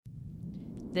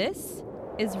This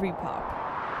is Repop.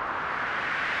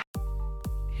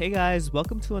 Hey guys,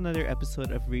 welcome to another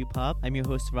episode of Repop. I'm your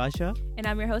host Raja. And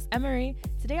I'm your host Emery.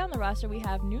 Today on the roster we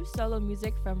have new solo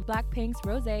music from Blackpink's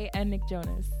Rosé and Nick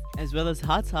Jonas. As well as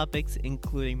hot topics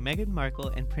including Meghan Markle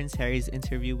and Prince Harry's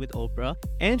interview with Oprah.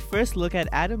 And first look at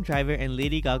Adam Driver and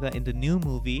Lady Gaga in the new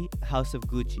movie, House of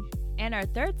Gucci. And our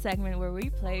third segment where we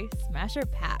play Smash or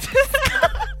Pass.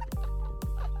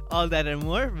 All that and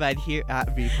more right here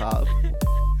at Repop.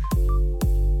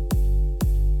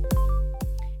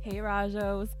 Hey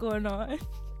Raja, what's going on?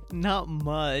 Not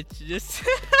much, just...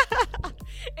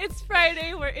 It's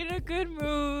Friday, we're in a good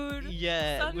mood.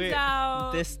 Yeah, sun's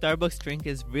out. This Starbucks drink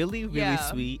is really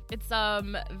sweet. It's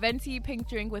venti pink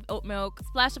drink with oat milk,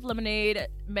 splash of lemonade,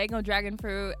 mango dragon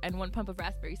fruit, and 1 pump of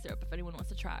raspberry syrup if anyone wants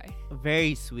to try.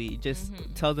 Very sweet. Just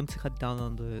tell them to cut down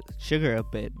on the sugar a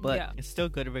bit, but it's still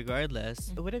good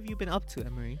regardless. What have you been up to,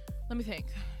 Emery? Let me think.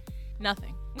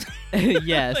 Nothing.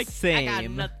 Yes, like, same. I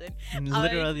got nothing.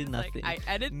 Literally nothing. Like,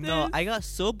 I edit this. No, I got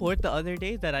so bored the other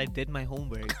day that I did my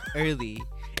homework early.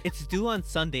 It's due on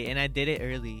Sunday and I did it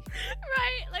early.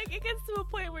 Right? Like, it gets to a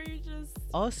point where you just...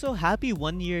 Also, happy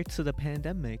 1 year to the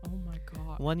pandemic. Oh my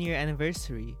god. 1 year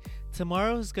anniversary.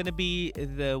 Tomorrow's gonna be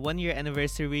the 1 year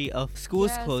anniversary of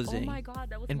schools closing. Oh my god,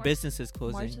 that was and businesses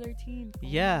closing. March 13th. Oh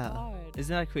yeah. My god.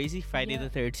 Isn't that crazy? Friday the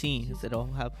 13th. It all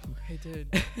happened. It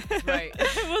did. That's right.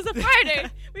 It was a Friday.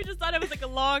 We just thought it was like a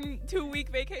long 2-week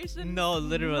vacation. No,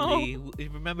 literally. No.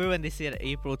 Remember when they said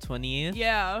April 20th?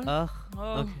 Yeah. Ugh.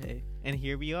 Okay. And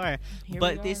here we are.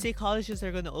 They say colleges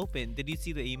are going to open. Did you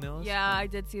see the emails? Yeah, I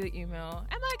did see the email.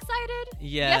 Am I excited?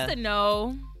 Yeah. Yes and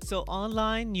no. So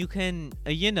online, you can,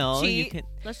 cheat. You can...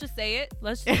 Let's just say it.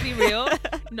 Let's just be real.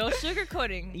 No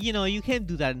sugarcoating. You can't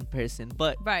do that in person.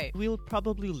 But right. we'll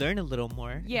probably learn a little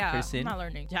more in person. I'm not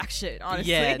learning jack shit,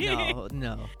 honestly. Yeah,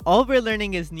 no. All we're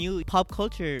learning is new pop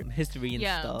culture history and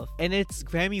stuff. And it's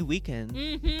Grammy weekend.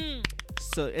 Mm-hmm.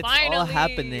 So it's Finally. all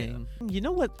happening. You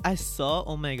know what I saw?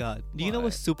 Oh my god. Do you know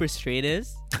what Super Straight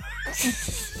is?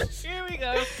 Here we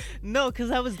go. No, because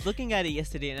I was looking at it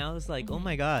yesterday and I was like, oh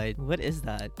my god, what is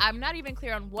that? I'm not even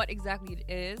clear on what exactly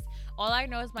it is. All I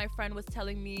know is my friend was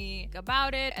telling me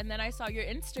about it, and then I saw your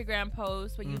Instagram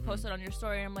post when you posted on your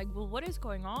story, and I'm like, well, what is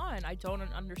going on? I don't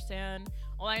understand.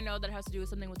 All I know that it has to do with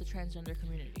something with the transgender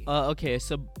community. Okay,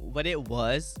 so what it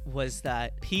was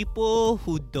that people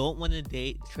who don't want to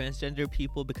date transgender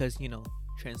people because,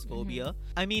 transphobia.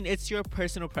 I mean, it's your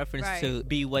personal preference to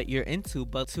be what you're into,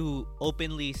 but to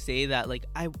openly say that, like,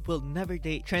 I will never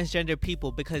date transgender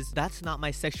people because that's not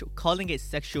my calling it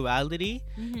sexuality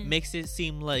makes it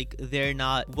seem like they're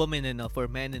not woman enough or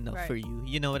man enough for you.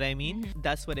 You know what I mean?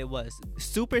 That's what it was.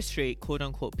 Super straight, quote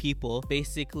unquote, people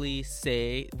basically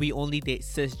say we only date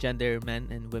cisgender men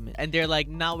and women. And they're like,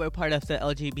 now we're part of the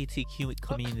LGBTQ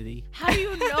community. How do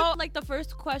you know, like, the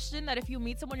first question that if you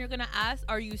meet someone you're gonna ask,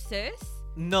 are you cis?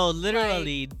 No,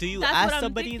 literally. Do you ask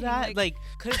somebody that? Like,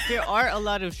 because there are a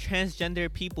lot of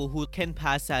transgender people who can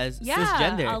pass as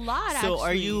cisgender. A lot, So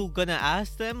are you gonna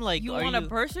ask them? Like, you want a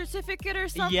birth certificate or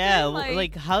something? Yeah,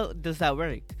 like how does that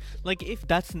work? Like, if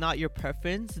that's not your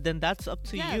preference, then that's up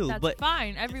to you. That's but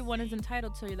fine. Everyone is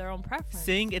entitled to their own preference.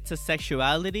 Saying it's a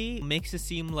sexuality makes it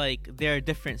seem like they're a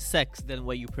different sex than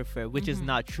what you prefer, which is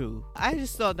not true. I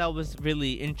just thought that was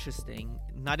really interesting.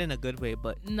 Not in a good way,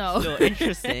 but still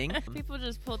interesting. People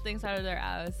just pull things out of their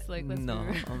ass. Like,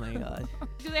 oh my god.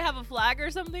 Do they have a flag or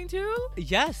something too?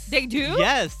 Yes. They do?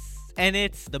 Yes. And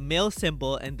it's the male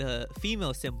symbol and the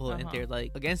female symbol, and they're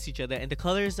like against each other. And the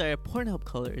colors are Pornhub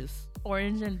colors.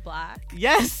 Orange and black.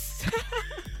 Yes.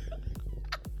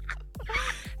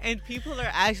 And people are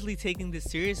actually taking this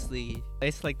seriously.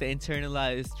 It's like the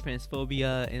internalized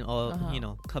transphobia and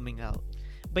all, coming out.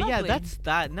 But Lovely. Yeah, that's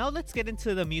that. Now let's get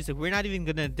into the music. We're not even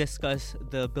gonna discuss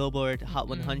the Billboard Hot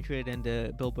 100 and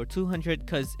the Billboard 200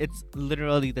 because it's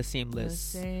literally the same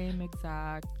list. The same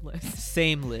exact list.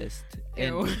 Same list.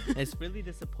 Ew. And it's really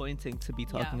disappointing to be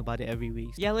talking about it every week.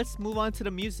 Yeah, let's move on to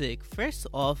the music. First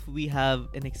off, we have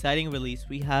an exciting release.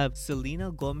 We have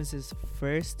Selena Gomez's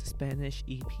first Spanish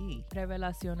EP.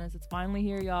 Revelaciones. It's finally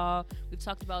here, y'all. We've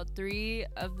talked about 3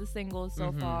 of the singles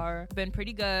so far. Been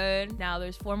pretty good. Now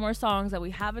there's 4 more songs that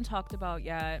we haven't talked about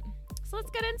yet. So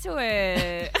let's get into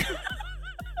it.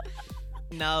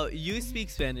 Now, you speak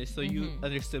Spanish, so you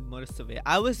understood most of it.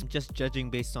 I was just judging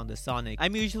based on the sonic.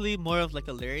 I'm usually more of like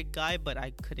a lyric guy, but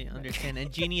I couldn't understand.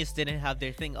 And Genius didn't have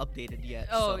their thing updated yet.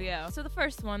 Oh, yeah. So the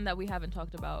first one that we haven't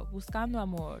talked about, Buscando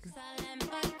Amor.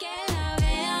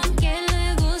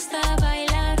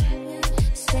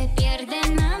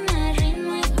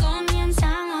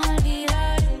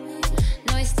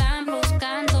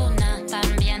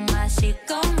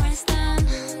 Go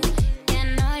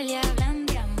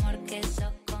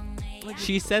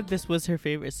She said this was her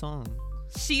favorite song.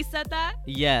 She said that?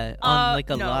 Yeah, on like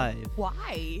a no. live.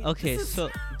 Why? Okay, so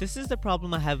this is the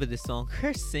problem I have with this song.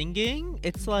 Her singing,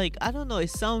 it's like, I don't know, it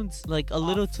sounds like a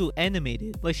little too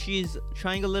animated. Like she's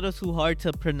trying a little too hard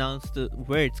to pronounce the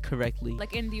words correctly.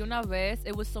 Like in De Una Vez,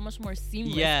 it was so much more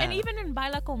seamless. Yeah. And even in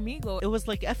Baila Conmigo, It was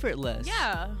like effortless.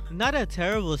 yeah. Not a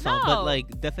terrible song, but No.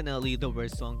 like definitely the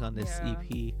worst song on this Yeah.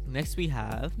 EP. Next we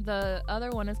have The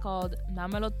other one is called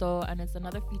Dámelo Todo, and it's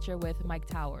another feature with Mike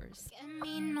Towers.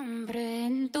 Mi nombre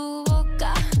en tu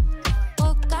boca,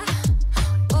 boca,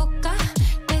 boca.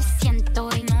 Te siento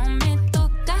y no me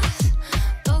tocas,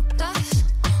 tocas,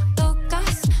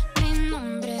 tocas. Mi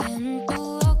nombre en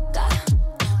tu boca,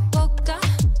 boca,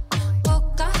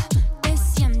 boca. Te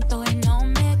siento y no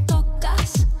me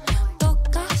tocas,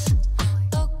 tocas,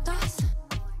 tocas.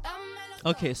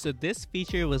 Okay, so this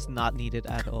feature was not needed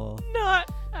at all. Not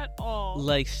at all.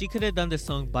 Like she could have done the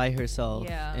song by herself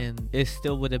Yeah. and it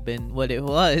still would have been what it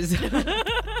was.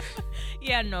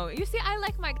 Yeah, no. You see, I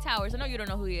like Mike Towers. I know you don't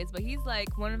know who he is, but he's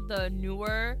like one of the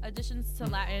newer additions to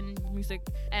Latin music,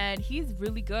 and he's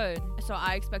really good. So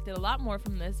I expected a lot more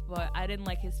from this, but I didn't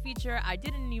like his feature. I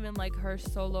didn't even like her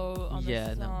solo on Yeah,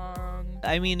 the no. song.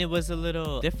 I mean, it was a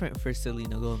little different for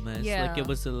Selena Gomez. Yeah. Like it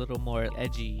was a little more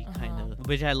edgy kind Uh-huh. of,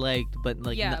 which I liked, but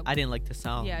like Yeah. I didn't like the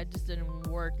sound. Yeah, it just didn't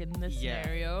work in this Yeah.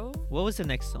 scenario. What was the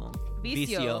next song?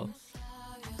 Vicio.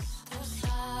 Tus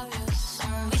labios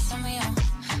son vicio mío,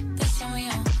 vicio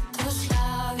mío. Tus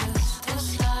labios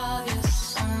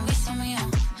son vicio mío,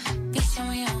 vicio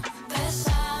mío.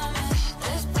 Bésame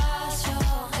despacio,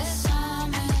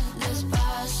 bésame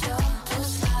despacio.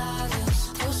 Tus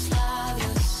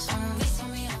labios son vicio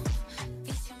mío,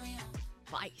 vicio mío.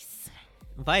 Vice.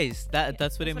 Vice. That's what it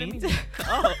that's what it means. means.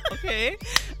 Oh, okay.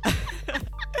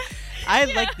 I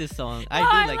like this song. I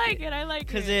No, do like it. I like it.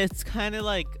 Because it's kind of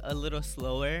like a little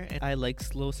slower. And I like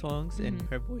slow songs, and Mhm.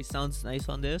 her voice sounds nice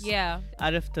on this. Yeah.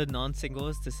 Out of the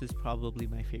non-singles, this is probably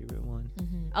my favorite one.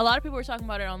 A lot of people were talking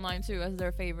about it online too as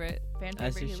their favorite fan favorite.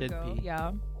 As it Here we should go. be.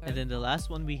 Yeah. And then the last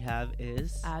one we have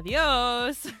is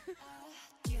Dios,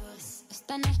 Adios.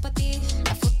 esta no es pa' ti,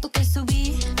 la foto que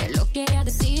subí, te lo quería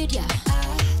decir ya.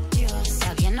 Adiós,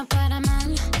 para bien o para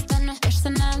mal, esta no es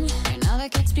personal, no hay nada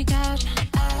que explicar.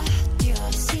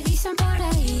 Adiós, si dicen por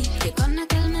ahí que con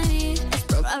aquel me vi, es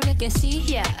probable que sí,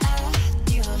 ya.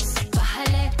 Adiós,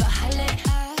 bájale, bájale.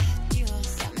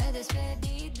 Adiós, ya me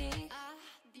despedí.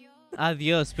 Adiós.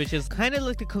 Adios, which is kind of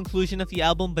like the conclusion of the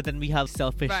album, but then we have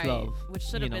Selfish Right. Love. Which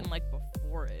should you have know. been like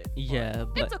before it. but Yeah,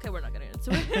 it's but okay, we're not getting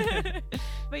into it.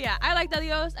 But yeah, I liked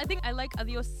Adios. I think I like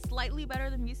Adios slightly better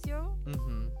than Vicio,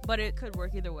 Mhm. but it could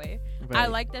work either way. I Right.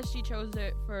 like that she chose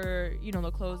it for,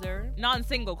 the closer,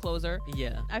 non-single closer.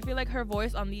 Yeah. I feel like her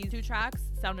voice on these two tracks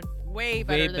sounded way Way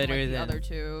better than better like, the than- other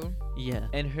two. Yeah.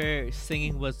 And her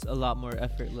singing was a lot more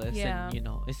effortless. Yeah. And,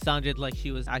 it sounded like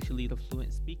she was actually the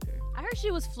fluent speaker. I heard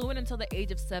she was fluent until the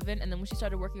age of 7, and then when she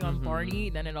started working on Mhm. Barney,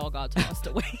 then it all got tossed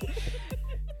away.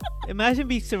 Imagine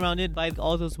being surrounded by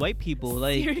all those white people.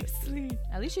 Like, Seriously.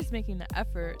 At least she's making the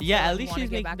effort. yeah, to at least wanna she's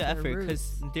get making back the to her effort,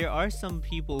 roots. because there are some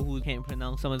people who can't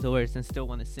pronounce some of the words and still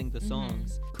want to sing the Mhm.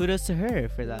 songs. Kudos to her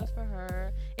for Kudos that. for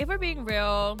her. If we're being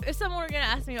real, if someone were gonna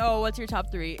ask me, "Oh, what's your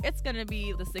top 3?" It's gonna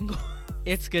be the single.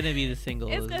 It's gonna be the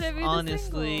singles. It's gonna be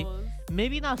honestly. the singles.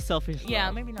 Maybe not Selfish Yeah,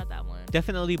 Love. maybe not that one.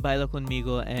 Definitely Baila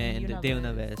Conmigo and Una De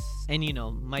Una Vez. Vez.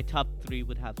 And my top 3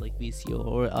 would have like Vicio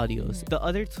or Adios. Mhm. The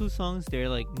other 2 songs, they're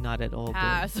like not at all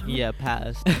Pass. good. Yeah,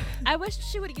 pass. I wish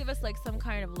she would give us like some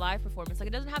kind of live performance. Like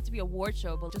it doesn't have to be a award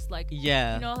show, but just like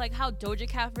Yeah. like how Doja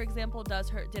Cat, for example,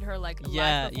 did her like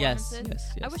Yeah, live yes, performances.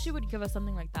 yes. I wish she would give us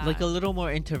something like that. Like a little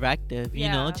more interactive,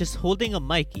 Yeah. just holding a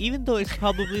mic, even though it's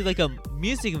probably like a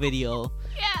music video,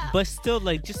 yeah. but still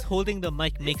like just holding the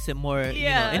mic makes it more,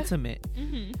 Yeah. intimate.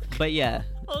 Mhm. But yeah.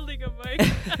 Holding a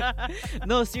mic.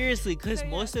 No, seriously, because So,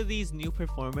 yeah. most of these new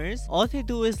performers, all they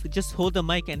do is just hold the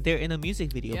mic and they're in a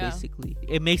music video, Yeah. basically.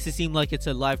 It makes it seem like it's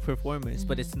a live performance,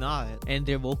 but Mhm. it's not. And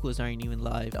their vocals aren't even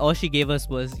live. All she gave us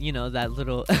was, that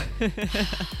little.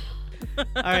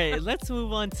 All right, let's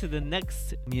move on to the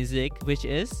next music, which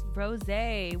is Rose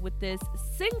with this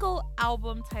single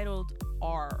album titled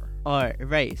R.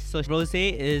 right. So Rose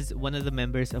is one of the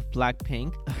members of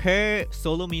Blackpink. Her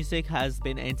solo music has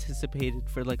been anticipated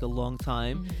for like a long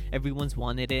time. Mhm. Everyone's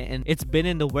wanted it, and it's been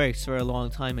in the works for a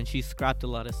long time, and she's scrapped a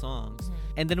lot of songs. Mhm.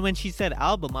 And then when she said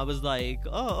album, I was like,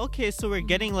 oh, okay, so we're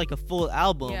getting like a full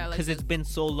album Yeah, like because it's been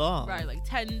so long. Right, like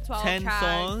 10, 12 10 tracks.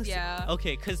 songs. Yeah.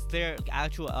 Okay, because their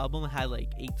actual album had like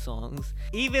 8 songs.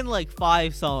 Even like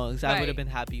 5 songs, I would Right. have been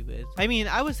happy with. I mean,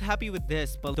 I was happy with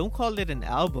this, but don't call it an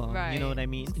album. Right. what I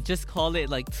mean? Just call it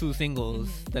like two singles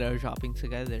that are dropping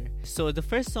together. So the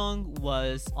first song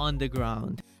was On the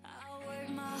Ground. I worked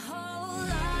my whole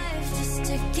life just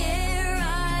to get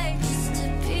right, just to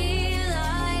be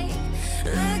like,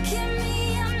 look at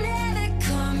me, I'm never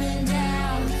coming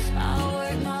down. I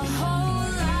worked my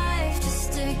whole life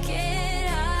just to get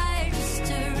right, just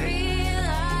to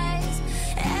realize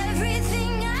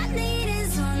everything I need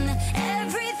is on the,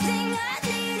 everything I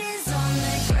need is on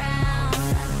the ground.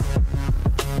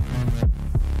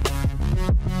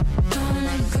 On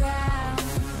the ground.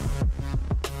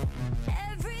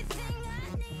 Everything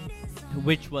I need is on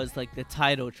Which was like the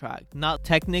title track. Not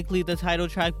technically the title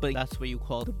track, but that's what you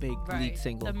call the big lead Right.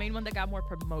 single. The main one that got more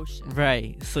promotion.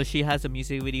 Right. So she has a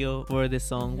music video for this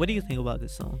song. What do you think about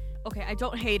this song? Okay, I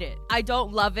don't hate it. I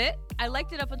don't love it. I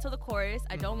liked it up until the chorus.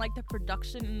 I don't like the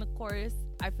production in the chorus.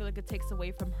 I feel like it takes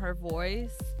away from her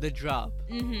voice. The drop,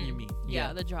 Mhm. you mean?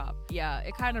 Yeah, the drop. Yeah,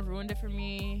 it kind of ruined it for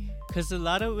me. Because a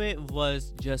lot of it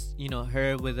was just, you know,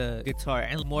 her with a guitar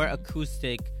and more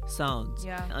acoustic sounds.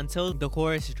 Yeah. Until the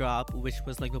chorus drop, which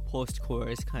was like the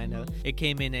post-chorus kind of. It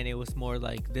came in and it was more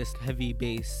like this heavy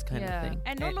bass kind of thing.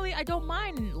 And normally I don't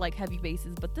mind like heavy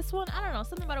basses, but this one, I don't know,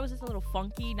 something about it was just a little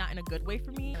funky, not in a good way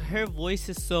for me. Her voice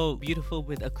is so beautiful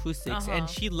with acoustics and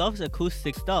she loves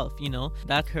acoustic stuff, you know.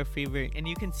 That's her favorite. And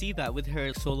you can see that with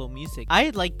her solo music. I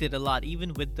liked it a lot,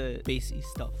 even with the bassy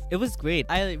stuff. It was great.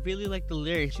 I really liked the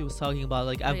lyrics she was talking about.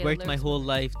 Like, I've worked my whole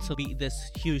life to be this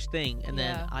huge thing. And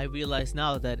then I realized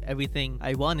now that everything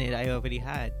I wanted, I already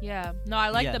had. Yeah. No, I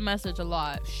like the message a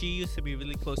lot. She used to be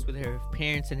really close with her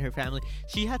parents and her family.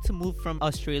 She had to move from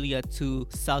Australia to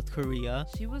South Korea.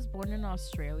 She was born in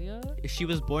Australia? She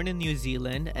was born in New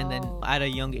Zealand and then at a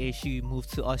young age she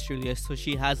moved to Australia, so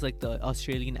she has like the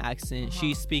Australian accent.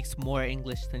 She speaks more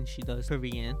English than she does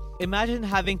Korean. Imagine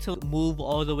having to move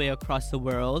all the way across the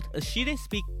world. She didn't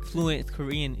speak fluent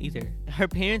Korean either. Her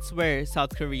parents were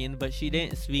South Korean, but she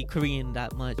didn't speak Korean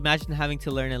that much. Imagine having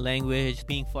to learn a language,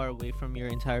 being far away from your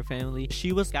entire family.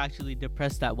 She was actually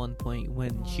depressed at one point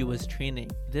when she was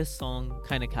training. This song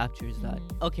kind of captures that.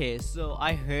 Okay, so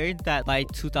I heard that by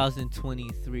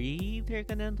 2023 they're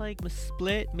gonna like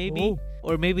split, maybe,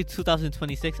 or maybe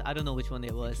 2026. I don't know which one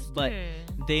it was, but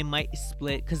they might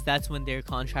split because that's when their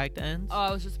contract ends. Oh,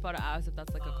 I was just about to ask if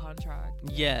that's like a contract.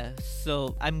 Yeah,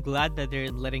 so I'm glad that they're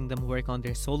letting them work on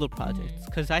their solo projects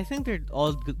because I think they're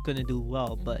all gonna do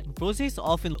well. But Rosé's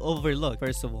often overlooked,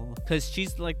 first of all, because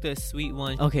she's like the sweet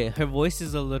one. Okay, her voice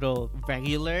is a little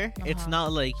regular. It's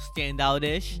not like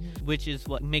standout-ish, which is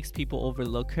what makes people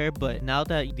overlook her. But now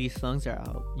that these songs are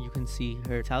out, you can see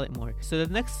her talent more. So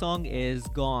the next song is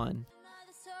Gone.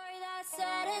 Another story that's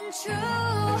sad and true.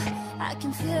 I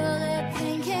can feel it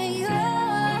pink in you.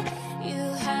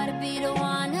 You had to be the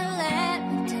one to let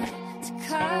me down, to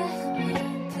cut me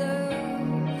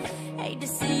through. Hate to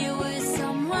see you with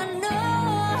someone new.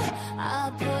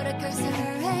 I'll put a curse to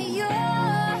her and you.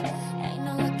 Ain't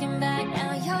no looking back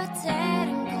now, you're dead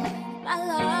and gone. My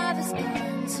love is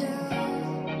gone too.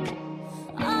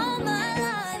 All my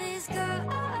love is gone.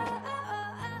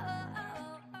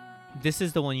 This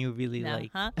is the one you really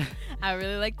like. I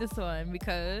really like this one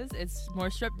because it's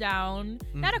more stripped down.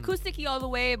 Not acoustic-y all the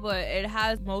way, but it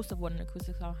has most of what an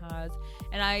acoustic song has.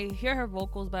 And I hear her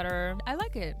vocals better. I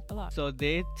like it a lot. So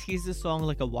they teased the song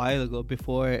like a while ago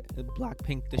before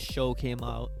Blackpink the show came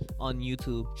out on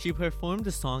YouTube. She performed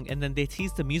the song and then they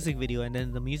teased the music video and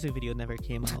then the music video never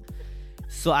came out.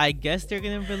 So I guess they're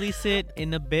gonna release it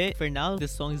in a bit. For now,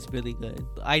 this song is really good.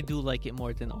 I do like it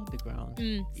more than On the Ground.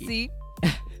 See?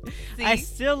 I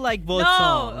still like both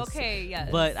songs. Okay, yes.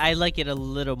 But I like it a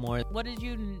little more. What did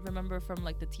you remember from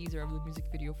like the teaser of the music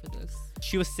video for this?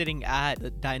 She was sitting at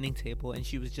the dining table and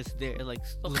she was just there like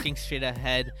looking straight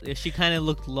ahead. She kind of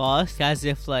looked lost, as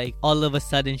if like all of a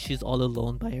sudden she's all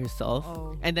alone by herself.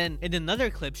 And then in another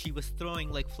clip she was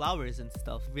throwing like flowers and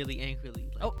stuff really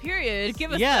angrily. Like, period.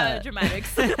 Give us the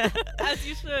dramatics. As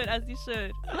you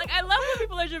should. Like, I love when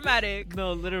people are dramatic.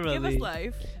 No, literally. Give us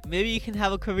life. Maybe you can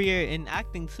have a career in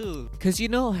acting too. Because you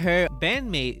know her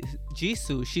bandmate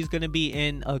Jisoo, she's gonna be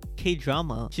in a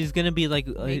K-drama. She's gonna be like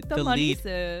the lead.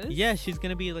 Sis. Yeah, she's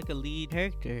gonna be like a lead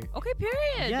character. Okay,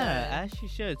 period. Yeah, as she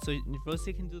should. So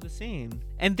Rosé can do the same.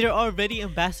 And they're already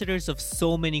ambassadors of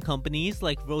so many companies.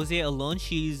 Like Rosé alone,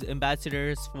 she's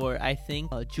ambassadors for I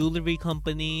think a jewelry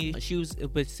company. She was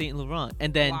with Saint Laurent,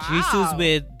 and then Jisoo's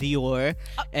with Dior,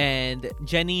 and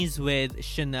Jennie's with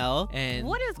Chanel, and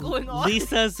what is going on?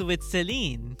 Lisa's with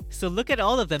Celine. So look at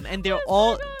all of them, and they're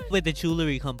all with the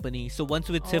jewelry company. Tiffany. So one's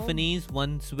with Tiffany's,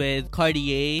 one's with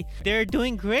Cartier. They're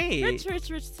doing great. Rich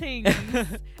things.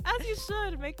 As you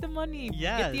should. Make the money.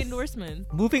 Yes. Get the endorsements.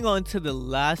 Moving on to the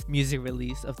last music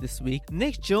release of this week.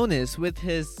 Nick Jonas with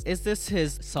is this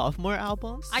his sophomore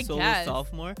album? I Solo guess.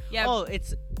 sophomore? Yeah. Oh,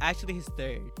 it's actually his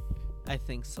third. I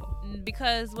think so.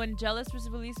 Because when Jealous was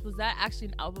released, was that actually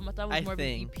an album? I thought it was more of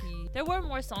an EP. There were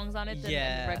more songs on it than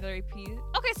the regular EP.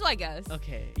 Okay, so I guess.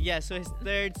 Okay. Yeah, so his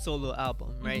third solo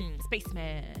album, right?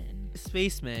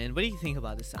 Spaceman. What do you think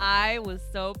about this album? I was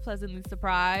so pleasantly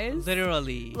surprised.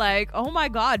 Literally. Like, oh my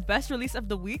god, best release of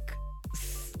the week?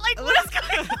 Like, what is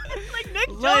going on? Like, Nick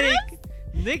Jonas?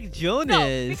 Nick Jonas.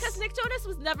 No, because Nick Jonas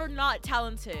was never not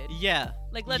talented. Yeah.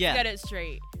 Like, let's get it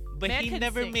straight. But Man he can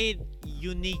never sing. made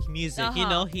unique music, you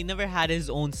know? He never had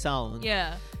his own sound.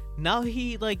 Yeah. Now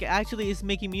he, like, actually is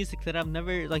making music that I've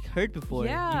never, like, heard before.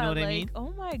 Yeah, you know what like, I mean?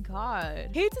 oh my god.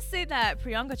 Hate to say that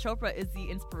Priyanka Chopra is the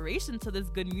inspiration to this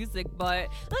good music, but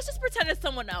let's just pretend it's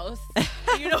someone else.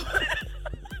 You know?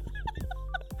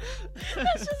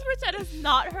 Let's just pretend it's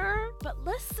not her. But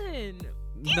listen.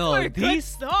 These were good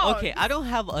songs. Okay, I don't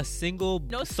have a single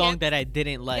song that I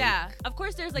didn't like. Yeah, of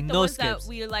course there's like the ones that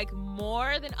we like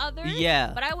more than others.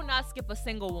 Yeah. But I would not skip a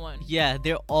single one. Yeah,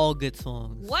 they're all good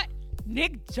songs. What?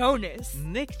 Nick Jonas.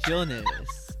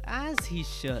 As he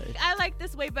should. I like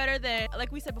this way better than,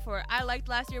 like we said before, I liked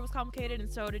Last Year Was Complicated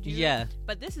and so did you. Yeah.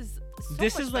 But this is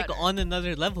like better. on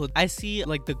another level. I see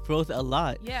like the growth a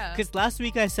lot. Yeah. Because last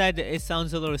week I said it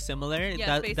sounds a little similar.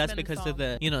 Yeah, that's because of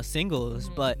the, singles.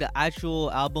 Mm-hmm. But the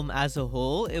actual album as a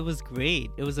whole, it was great.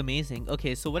 It was amazing.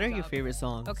 Okay, so what are your favorite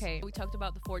songs? Okay, we talked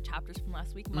about the 4 chapters from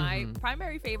last week. My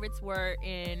primary favorites were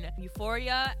in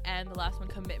Euphoria and the last one,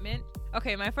 Commitment.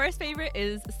 Okay, my first favorite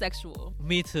is Sexual.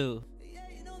 Me too.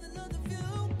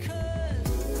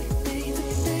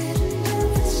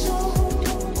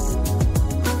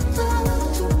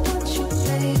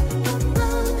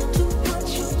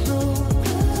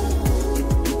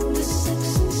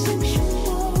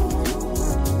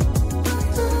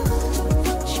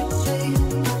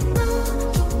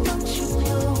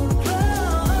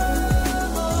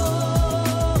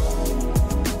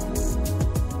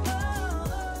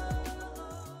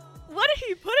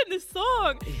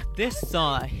 This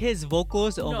song, his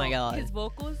vocals, my god. His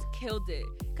vocals killed it.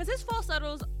 Because his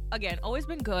falsettos, again, always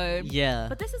been good. Yeah.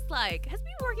 But this is like, has he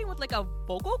been working with like a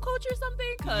vocal coach or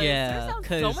something? Because this sounds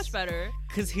so much better.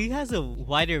 Because he has a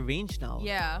wider range now.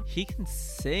 Yeah. He can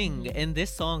sing. And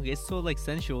this song is so like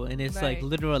sensual and it's like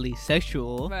literally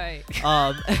sexual. Right.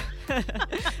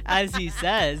 As he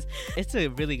says, it's a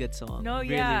really good song. No,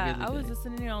 really, yeah. really I was good.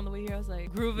 listening on the way here. I was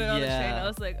like grooving on the train. I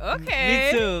was like,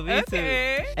 okay. Me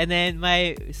too. And then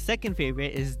my second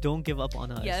favorite is Don't Give Up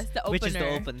on Us. Yes, the opener. Which is the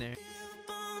opener.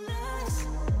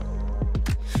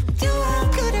 You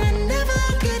are good and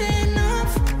never good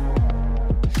enough.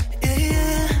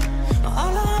 Yeah.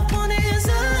 All I want is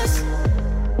us.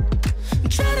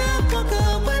 Try to walk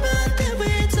away, but then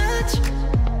we touch.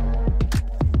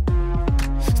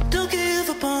 Don't give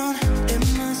up on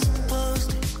it, must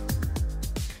supposed.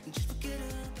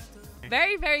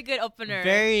 Very, very good opener.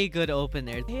 Very good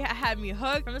opener. He had me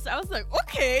hooked from this. I was like,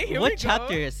 okay, here we go. What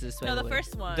chapter is this? No, the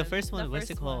first one. The first one. What's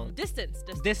it called? Distance.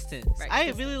 Right,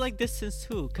 I really like Distance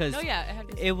too, because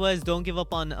it was Don't Give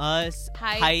Up on Us,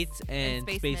 Heights, and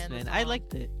Spaceman. I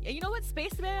liked it. And you know what?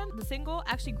 Spaceman, the single,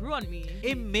 actually grew on me.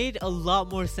 It made a lot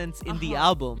more sense in the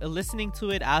album. Listening to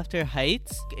it after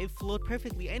Heights, it flowed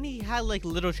perfectly, and he had like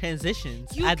little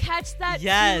transitions. You catch that?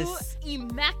 Yes. Too?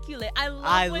 Immaculate.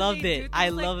 I loved it. I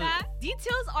love it.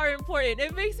 Details are important.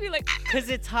 It makes me like, because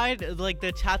it tied like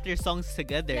the chapter songs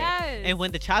together. Yes. And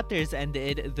when the chapters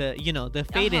ended, the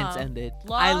fade-ins ended.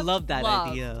 I love that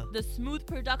idea. The smooth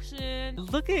production.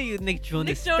 Look at you, Nick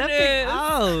Jonas. Stepping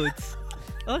out.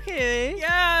 Okay.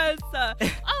 Yes.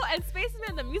 Oh, and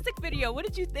Spaceman, the music video. What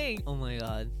did you think? Oh my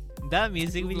god, that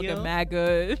music video. Looking mad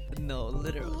good. No,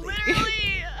 literally.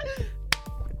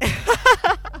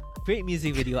 Great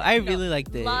music video. I really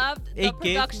liked it. Loved the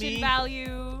production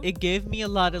value. It gave me a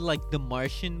lot of like the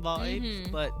Martian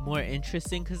vibes, but more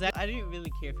interesting because I didn't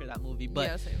really care for that movie.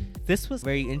 But this was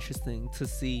very interesting to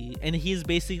see. And he's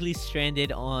basically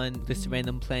stranded on this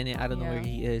random planet. I don't know where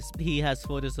he is. He has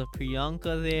photos of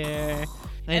Priyanka there.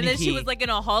 And then she was like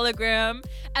in a hologram.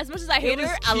 As much as I hate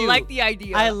her, I liked the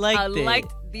idea. I liked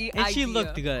the and idea. she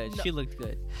looked good. No. She looked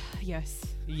good. Yes.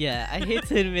 Yeah, I hate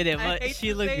to admit it, but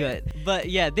she looked good. But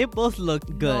yeah, they both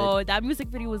looked good. No, that music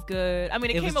video was good. I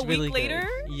mean, it came a week later.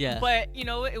 Yeah. But, you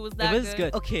know, it was that good. It was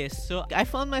good. Okay, so I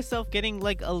found myself getting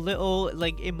like a little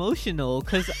like emotional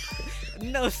because...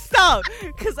 No, stop!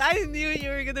 Because I knew you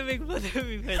were going to make fun of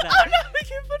me for that. I'm not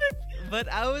making fun of you. But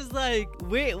I was like,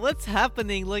 wait, what's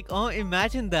happening? Like, oh,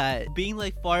 imagine that being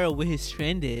like far away,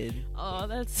 stranded. Oh,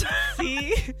 that's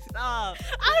See, stop.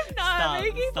 I'm not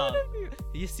making fun of you.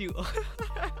 Yes, you.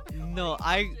 No,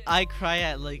 I cry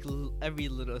at like every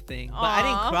little thing, but I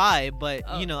didn't cry.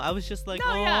 But you know, I was just like,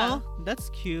 No, oh, yeah. that's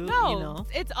cute. No, you know,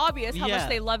 it's obvious how much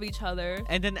they love each other.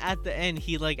 And then at the end,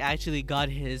 he like actually got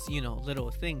his, you know, little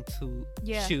thing to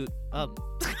shoot up.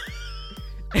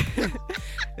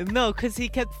 No, because he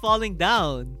kept falling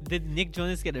down. Did Nick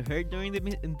Jonas get hurt during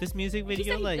this music video? He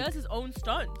said like, he does his own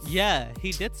stunts. Yeah,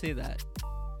 he did say that.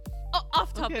 Oh,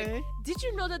 off topic. Okay. Did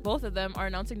you know that both of them are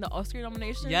announcing the Oscar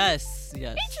nomination? Yes.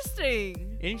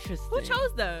 Interesting. Who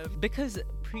chose them? Because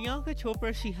Priyanka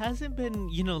Chopra, she hasn't been,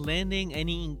 you know, landing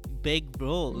any big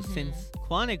roles since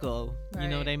Quantico. Right. You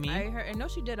know what I mean? I know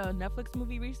she did a Netflix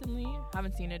movie recently.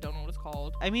 Haven't seen it. Don't know what it's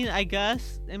called. I mean, I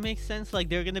guess it makes sense. Like,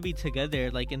 they're gonna be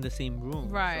together, like, in the same room.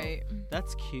 Right. So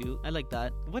that's cute. I like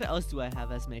that. What else do I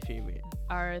have as my favorite?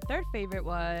 Our third favorite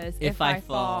was If I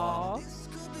Fall.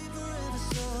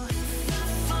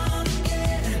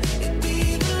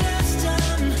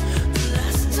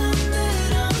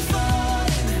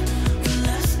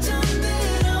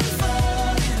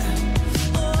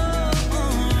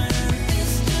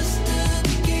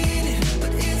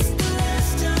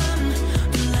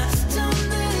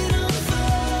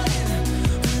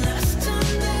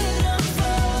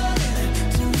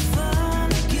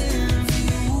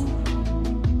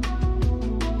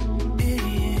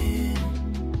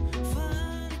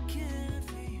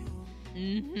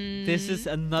 This is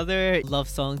another love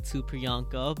song to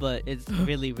Priyanka, but it's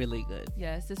really, really good.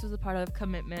 Yes, this was a part of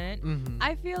Commitment.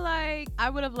 I feel like I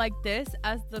would have liked this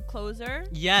as the closer.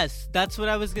 Yes, that's what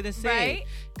I was gonna say. Right?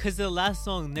 Because the last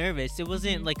song, Nervous, it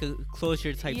wasn't like a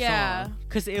closure type song.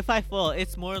 Because If I Fall,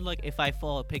 it's more like If I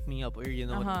Fall, Pick Me Up, or you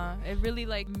know. It really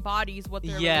like embodies what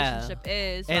their relationship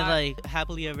is. And like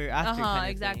Happily Ever After kind of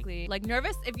exactly. thing. Like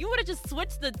Nervous, if you would have just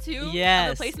switched the two,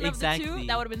 yes, the placement of the two,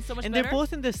 that would have been so much and better. they're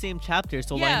both in the same chapter,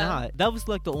 so why not? That was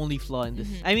like the only flaw in this.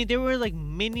 I mean, there were like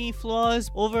mini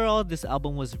flaws. Overall, this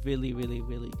album was really, really,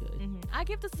 really good. I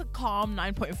give this a calm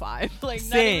 9.5. Like, same,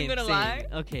 not even gonna lie.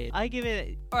 Okay, I give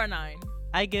it... Or a 9.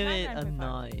 I give it a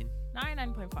 9.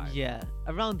 9.5. Yeah,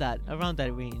 around that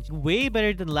range. Way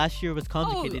better than Last Year Was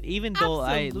Complicated, even though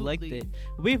I liked it.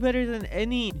 Way better than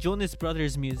any Jonas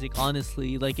Brothers music,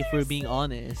 honestly. Like, if we're being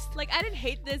honest. Like, I didn't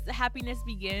hate this Happiness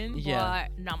Begin,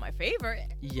 but not my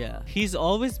favorite. Yeah, he's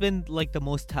always been like the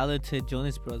most talented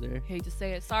Jonas brother. Hate to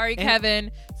say it. Sorry, Kevin.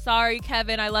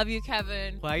 I love you,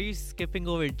 Kevin. Why are you skipping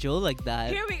over Joe like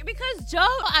that? Because Joe,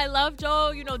 I love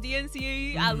Joe. You know,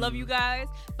 DNC. I love you guys,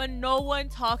 but no one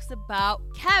talks about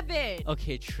Kevin.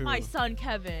 Okay, true. My son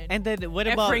Kevin. And then what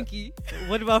about Frankie?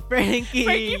 What about Frankie?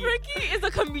 Frankie is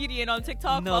a comedian on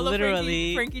TikTok. No, follow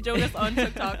literally. Frankie Jonas on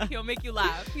TikTok. He'll make you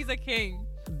laugh. He's a king.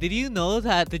 Did you know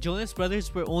that the Jonas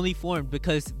Brothers were only formed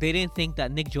because they didn't think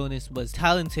that Nick Jonas was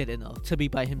talented enough to be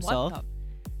by himself?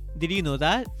 Did you know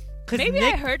that? Maybe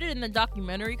I heard it in the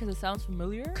documentary because it sounds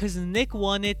familiar. Because Nick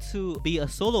wanted to be a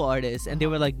solo artist and they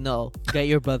were like, no, get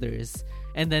your brothers.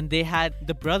 And then they had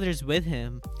the brothers with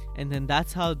him. And then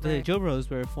that's how the Joe Bros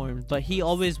were formed. But he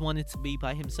always wanted to be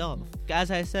by himself. As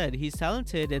I said, he's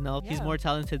talented enough. He's more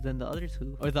talented than the other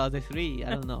two. Or the other three.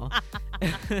 I don't know.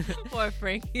 Poor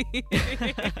Frankie.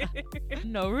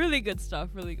 No, really good stuff.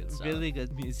 Really good stuff. Really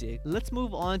good music. Let's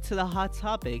move on to the hot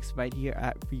topics right here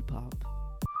at Repop.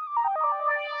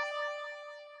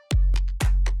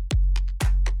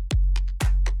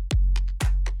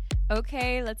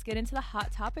 Okay, let's get into the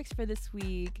hot topics for this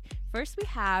week. First, we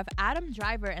have Adam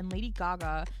Driver and Lady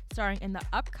Gaga starring in the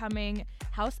upcoming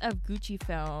House of Gucci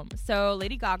film. So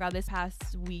Lady Gaga this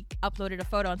past week uploaded a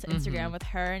photo onto Instagram with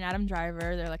her and Adam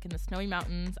Driver. They're like in the snowy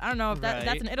mountains. I don't know if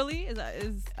that's in Italy.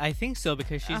 Is I think so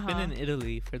because she's been in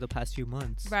Italy for the past few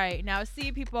months. Right. Now,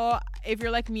 see, people, if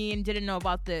you're like me and didn't know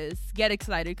about this, get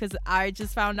excited because I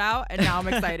just found out and now I'm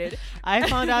excited. I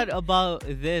found out about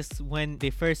this when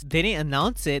they didn't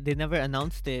announce it. They never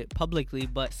announced it publicly,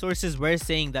 but sources were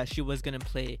saying that she was going to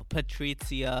play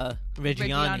Patrizia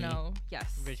Reggiani.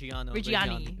 Yes. Reggiani.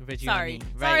 Sorry.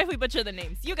 Right. Sorry if we butcher the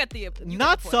names. You get the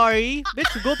Not sorry.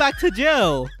 Bitch, go back to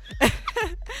jail.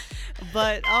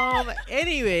 But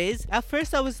anyways, at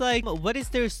first I was like, what is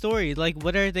their story? Like,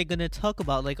 what are they gonna talk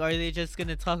about? Like, are they just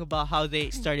gonna talk about how they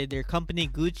started their company,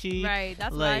 Gucci? Right,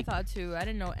 that's what I thought too. I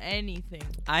didn't know anything.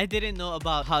 I didn't know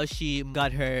about how she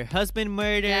got her husband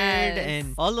murdered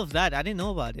and all of that. I didn't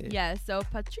know about it. Yeah, so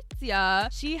Patrizia,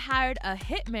 she hired a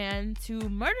hitman to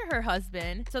murder her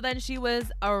husband. So then she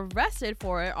was arrested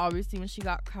for it, obviously, when she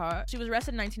got caught. She was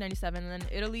arrested in 1997, and then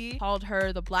Italy called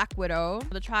her the Black Widow.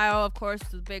 The trial, of course,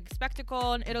 was a big spectacle.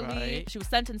 spectacle in Italy. Right. She was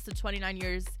sentenced to 29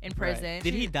 years in prison. Right.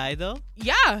 Did he die though?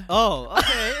 Yeah. Oh,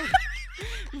 okay.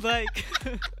 Like,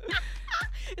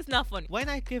 It's not funny. why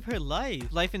not give her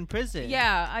life in prison?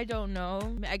 Yeah, I don't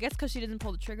know. I guess because she didn't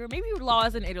pull the trigger. Maybe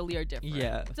laws in Italy are different.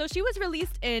 Yeah. So she was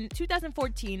released in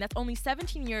 2014. That's only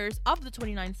 17 years of the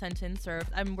 29 sentence served.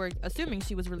 We're assuming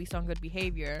she was released on good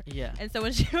behavior. Yeah. And so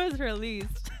when she was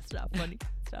released, it's not funny.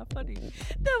 It's not funny.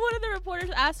 Then one of the reporters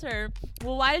asked her,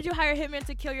 well, why did you hire Hitman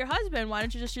to kill your husband? Why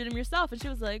don't you just shoot him yourself? And she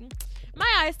was like, my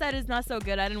eyesight is not so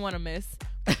good. I didn't want to miss.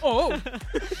 Oh.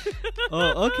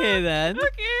 Oh, okay then. Okay.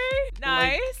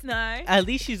 Nice. At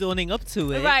least she's owning up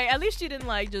to it. Right. At least she didn't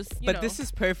just, you know. But this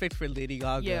is perfect for Lady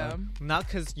Gaga. Yeah. Not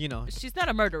because, She's not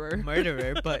a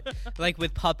murderer. But like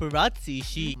with paparazzi,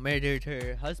 she murdered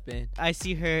her husband. I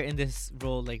see her in this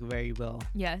role like very well.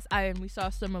 Yes. And we saw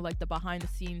some of like the behind the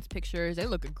scenes pictures. They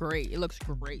look great. It looks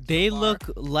great. They so far. look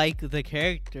like the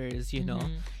characters, you know.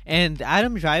 Mhm. And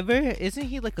Adam Driver, isn't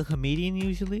he like a comedian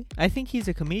usually? I think he's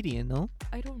a comedian, no?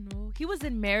 I don't know. He was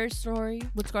in Marriage Story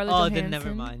with Scarlett Oh, Johansson. then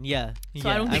never mind. Yeah. So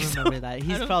I don't think remember so. that. I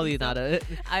He's don't probably think not so. a...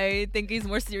 I think he's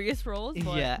more serious roles.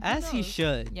 But Yeah, who as he knows?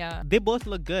 should. Yeah. They both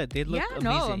look good. They look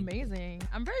amazing. Amazing.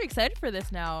 I'm very excited for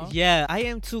this now. Yeah, I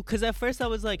am too. Because at first I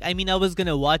was like, I was going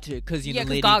to watch it because, you know,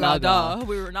 Lady Gaga. Gaga. Duh.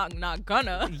 We were not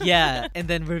gonna. Yeah, and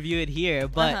then review it here.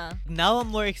 But Uh-huh. now I'm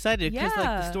more excited because, like,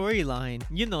 Yeah. the storyline,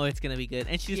 it's going to be good.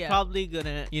 And she's Yeah. probably going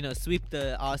to, sweep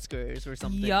the Oscars or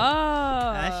something.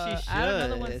 Yeah. As she I have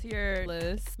another should. one's here,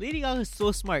 Liz. Lady Gaga is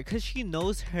so smart because she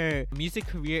knows her music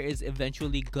career is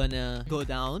eventually gonna go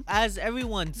down, as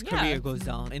everyone's Yeah. career goes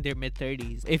down in their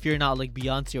mid-30s if you're not like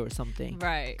Beyonce or something.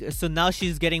 Right. So now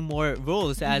she's getting more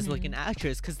roles as like Mhm. an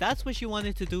actress because that's what she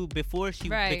wanted to do before she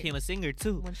Right. became a singer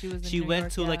too. When she was in She New went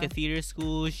York, to like yeah. a theater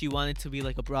school. She wanted to be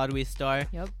like a Broadway star.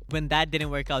 Yep. When that didn't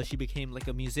work out, she became like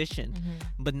a musician. Mhm.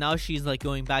 But now she's like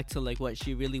going back to like what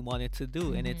she really wanted to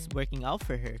do, and it's Mhm. working out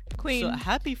for her. Queen. So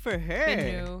happy for her.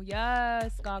 Been new.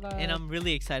 Yes, Gaga. And I'm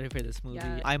really excited for this movie.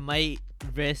 Yeah. I might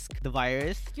risk the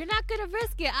virus. You're not gonna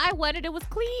risk it. I wanted it was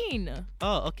clean.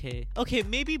 Oh, okay. Okay,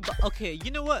 maybe. Okay, you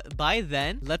know what? By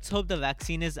then, let's hope the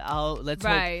vaccine is out. Let's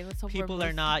Right. Let's hope hope people we're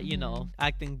are not, Mhm.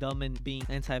 acting dumb and being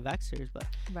anti-vaxxers. But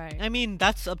Right. I mean,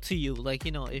 that's up to you. Like,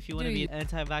 if you want to Do be you- an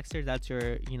anti-vaxxer, that's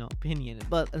your, opinion.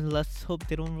 But let's hope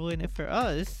they don't ruin it for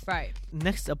us. Right.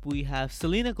 Next up, we have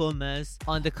Selena Gomez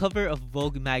on the cover of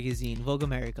Vogue magazine, Vogue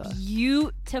America.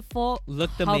 Beautiful.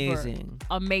 Looked cover. amazing.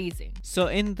 Amazing. So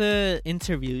in the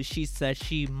interview, she said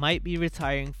she might be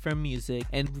retiring from music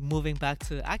and moving back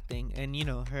to acting and,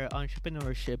 her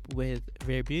entrepreneurship with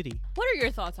Rare Beauty. What are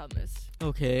your thoughts on this?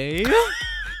 Okay.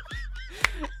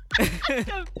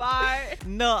 Bye.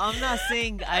 No, I'm not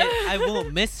saying I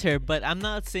won't miss her, but I'm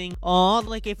not saying,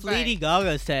 like if Lady Right.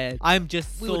 Gaga said, I'm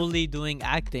just We would- solely doing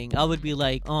acting, I would be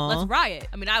like, Let's riot.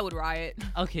 I mean, I would riot.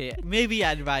 okay, maybe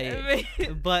I'd riot.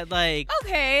 But like,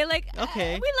 Okay,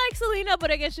 Okay. we like Selena,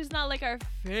 but I guess she's not like our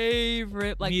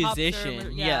favorite pop musician,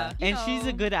 star. yeah. And she's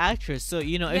a good actress, so if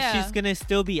Yeah. she's gonna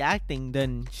still be acting,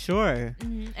 then sure.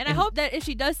 Mhm. And I hope that if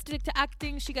she does stick to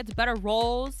acting, she gets better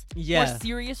roles, Yeah. more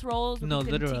serious roles. where No, we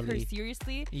can take literally. her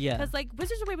seriously. Yeah. Because like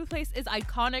Wizards of Waverly Place is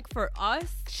iconic for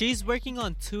us. She's working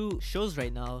on 2 shows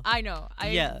right now. I know. I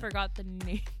Yeah. forgot the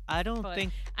name. I don't But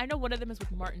think I know one of them is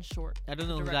with Martin Short. I don't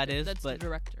know the who that director. is, That's but the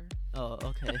director. oh,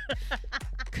 okay.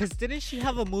 Cause didn't she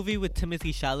have a movie with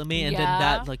Timothy Chalamet and then Yeah.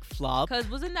 that like flopped? Because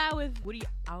wasn't that with Woody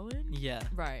Allen? Yeah.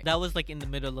 Right. That was like in the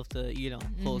middle of the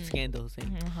whole Mhm. scandal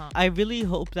thing. Uh-huh. I really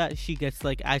hope that she gets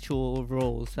like actual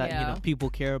roles that Yeah. people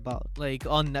care about, like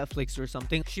on Netflix or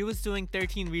something. She was doing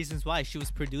 13 Reasons Why. She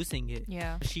was producing it.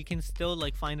 Yeah. She can still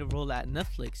like find a role at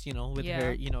Netflix, with Yeah.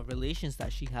 her relations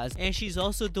that she has, and she's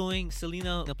also doing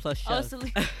Selena the Plus Chef. Oh,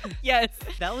 Selena. Yes.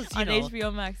 That was On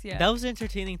HBO Max, yeah. that was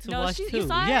entertaining to watch too. You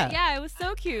saw yeah. it? Yeah, it was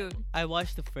so cute. I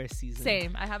watched the first season.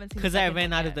 Same. I haven't seen Because the I second ran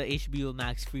one out of yet. the HBO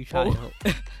Max free Oh. trial.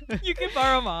 You can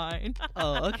borrow mine.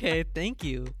 Oh, okay. Thank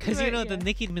you. Because Right, the yeah.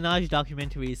 Nicki Minaj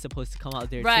documentary is supposed to come out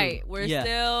there Right. too. We're Yeah.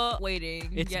 still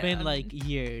waiting. It's Yeah, been like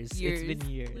years. years. It's been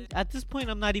years. At this point,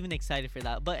 I'm not even excited for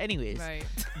that. But anyways, Right.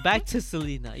 back to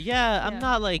Selena. Yeah, I'm Yeah.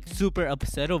 not like super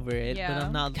upset over it, but Yeah.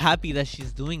 I'm not happy that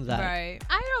she's doing that. Right.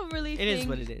 I don't really It is think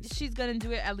what it is. she's gonna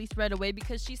do it at least right away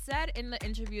because she said in the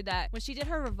interview that when she did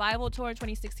her revival tour in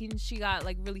 2016, she got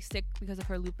like really sick because of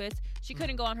her lupus. She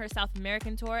couldn't go on her South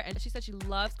American tour, and she said she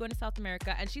loves going to South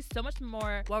America, and she's so much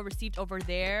more well received over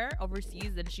there,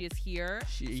 overseas, than she is here.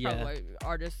 She- From, yeah. like,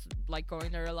 artists like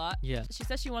going there a lot. Yeah. She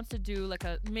says she wants to do like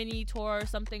a mini tour or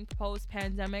something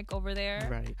post-pandemic over there.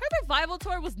 Right. Her revival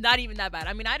tour was not even that bad.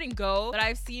 I mean, I didn't go, but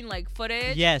I've seen like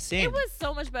footage. Yeah, same. It was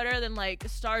so much better than like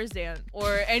Stars Dance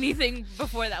or anything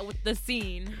before that with the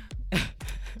scene.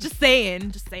 Just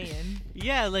saying.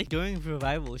 Yeah, like during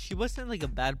Revival, she wasn't like a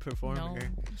bad performer.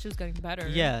 No, she was getting better.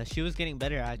 Yeah, she was getting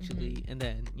better actually. And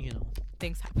then,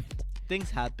 things happened. Things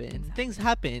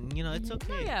happen. It's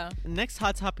okay. Yeah. Next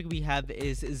hot topic we have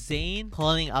is Zayn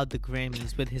calling out the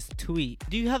Grammys with his tweet.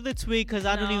 Do you have the tweet? Because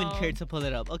I don't even care to pull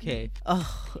it up. Okay.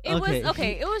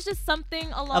 It was just something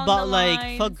along about the like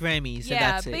lines. fuck Grammys. Yeah, and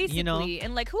that's basically. it.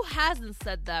 And like, who hasn't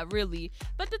said that really?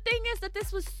 But the thing is that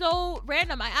this was so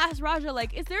random. I asked Raja,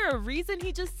 like, is there a reason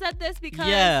he just said this? Because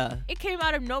it came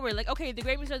out of nowhere. Like, okay, the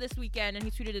Grammys are this weekend, and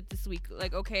he tweeted it this week.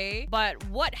 Like, okay, but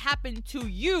what happened to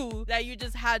you that you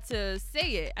just had to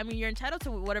say it? I mean, you're entitled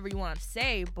to whatever you want to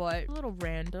say, but a little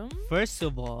random. First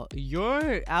of all,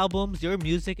 your albums, your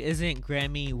music isn't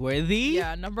Grammy worthy.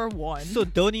 Yeah, number one. So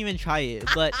don't even try it.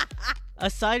 But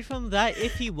aside from that,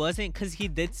 if he wasn't, because he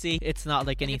did say it's not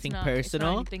like anything personal. It's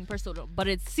not anything personal, but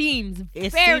it seems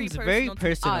very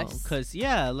personal. Because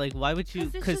like, why would you?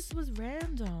 Because it just was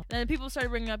random. And then people started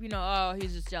bringing up, oh,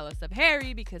 he's just jealous of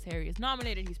Harry because Harry is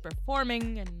nominated, he's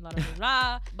performing, and la la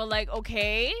la. But like,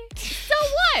 okay, so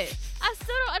what? I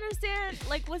still don't understand.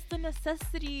 Like, what's the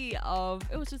necessity of?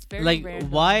 It was just very like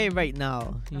random. Why right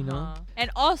now? You know.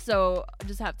 And also, I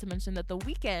just have to mention that The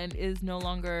Weeknd is no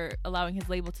longer allowing his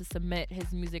label to submit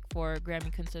his music for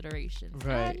Grammy considerations.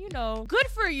 Right. And good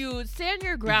for you. Stand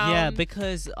your ground. Yeah,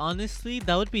 because honestly,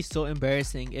 that would be so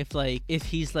embarrassing if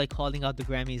he's like calling out the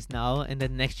Grammys now, and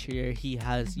then next year he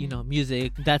has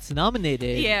music that's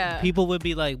nominated. Yeah. People would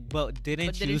be like, "Well,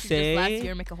 didn't you say?" Just last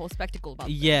year make a whole spectacle about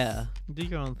this? Yeah. Do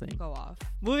your own thing. Go off.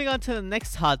 Moving on to the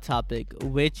next hot topic,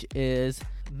 which is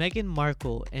Meghan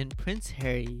Markle and Prince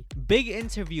Harry. Big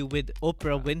interview with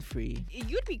Oprah Winfrey.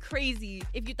 You'd be crazy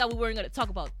if you thought we weren't going to talk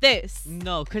about this.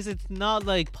 No, because it's not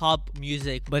like pop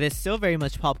music, but it's still very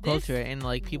much pop culture, and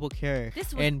like people care.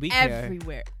 This was and we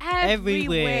everywhere. care.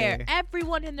 Everywhere.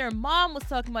 Everyone and their mom was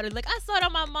talking about it. Like, I saw it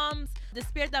on my mom's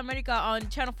Despierta America on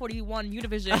Channel 41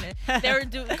 Univision. They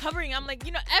were covering. I'm like,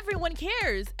 everyone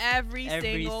cares. Every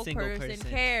single person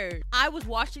cares. I was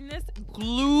watching this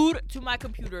glued to my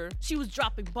computer. She was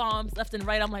dropping bombs left and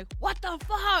right. I'm like, what the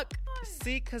fuck?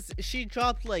 See, because she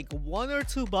dropped like 1 or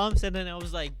 2 bombs, and then I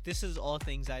was like, this is all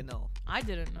things I know. I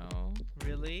didn't know.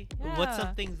 Really? Yeah. What are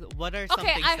some things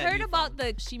Okay, I heard about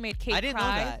she made Kate I didn't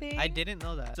cry know that. thing. I didn't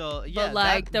know that. So yeah, but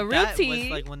like the routine, was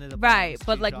like one of the right?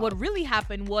 But like dropped. what really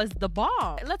happened was the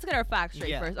bomb. Let's get our facts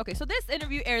straight first. Okay, so this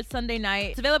interview aired Sunday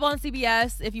night. It's available on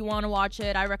CBS if you want to watch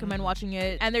it. I recommend watching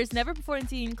it. And there's never before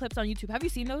seen clips on YouTube. Have you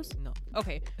seen those? No.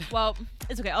 Okay, well,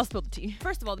 it's okay. I'll spill the tea.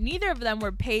 First of all, neither of them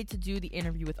were paid to do the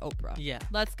interview with Oprah. Yeah.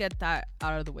 Let's get that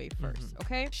out of the way first,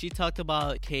 okay? She talked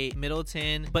about Kate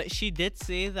Middleton, but she did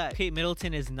say that Kate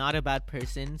Middleton is not a bad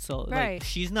person, so like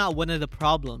she's not one of the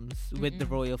problems with the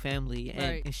royal family,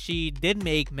 and she did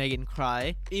make Meghan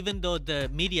cry, even though the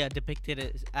media depicted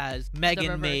it as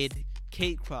Meghan made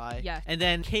Kate cry. Yeah. And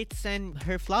then Kate sent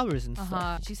her flowers and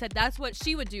stuff. She said that's what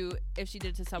she would do if she did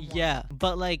it to someone. Yeah.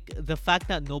 But like the fact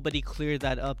that nobody cleared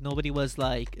that up, nobody was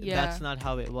like, that's not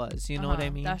how it was. You know what I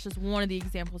mean? That's just one of the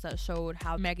examples that showed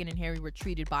how Meghan and Harry were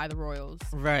treated by the royals.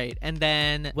 Right. And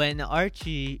then when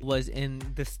Archie was in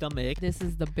the stomach, this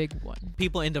is the big one.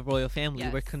 People in the royal family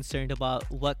were concerned about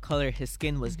what color his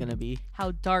skin was going to be.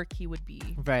 How dark he would be.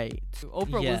 Right.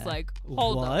 Oprah was like,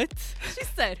 hold up. She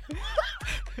said,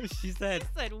 She said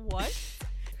what?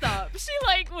 Stop. She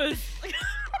like was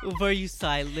were you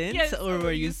silent or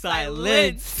were you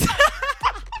silenced?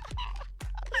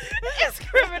 It's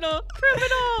criminal.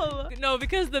 No,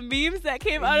 because the memes that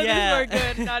came out of this were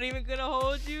good. Not even gonna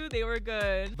hold you. They were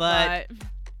good. But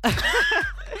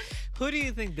who do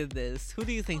you think did this? Who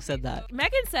do you think said that?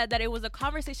 Meghan said that it was a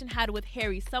conversation had with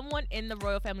Harry. Someone in the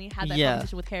royal family had that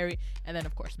conversation with Harry. And then,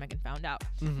 of course, Meghan found out.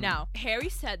 Now, Harry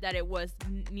said that it was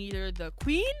neither the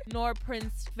Queen nor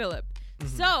Prince Philip.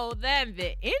 So then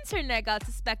the internet got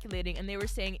to speculating, and they were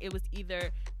saying it was either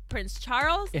Prince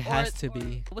Charles to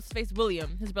be what's his face,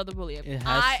 William, his brother William.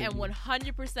 I am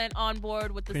 100% on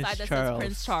board with the Prince side that Charles. says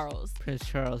Prince Charles. Prince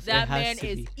Charles. That man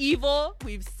is evil.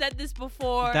 We've said this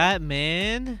before. That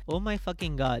man, oh my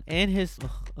fucking god. And his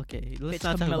okay, let's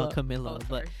not talk about Camilla,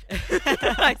 but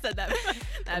I said that.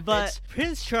 But bitch.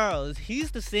 Prince Charles,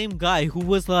 he's the same guy who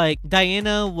was like,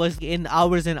 Diana was in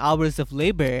hours and hours of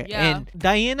labor, and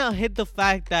Diana hid the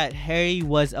fact that Harry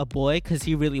was a boy because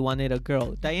he really wanted a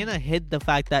girl. Diana hid the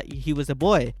fact that he was a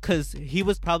boy because he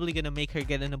was probably gonna make her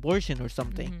get an abortion or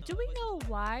something. Do we know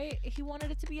why he wanted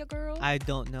it to be a girl? I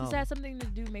don't know. Does that have something to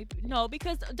do? Maybe no,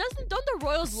 because don't the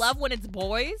royals love when it's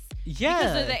boys? Yeah,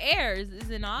 because they're the heirs,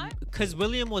 is it not? Because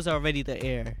William was already the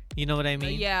heir. You know what I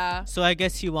mean? Yeah. So I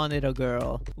guess he wanted a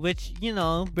girl, which, you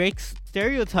know, breaks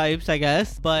stereotypes, I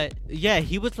guess. But yeah,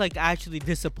 he was like actually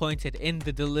disappointed in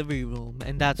the delivery room,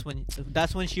 and that's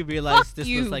when she realized Fuck this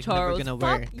you, was like Charles. never gonna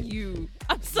Fuck work. you.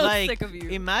 I'm so Like, sick of you.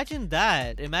 imagine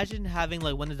that. Imagine having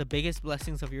like one of the biggest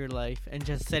blessings of your life and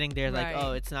just sitting there like, Right.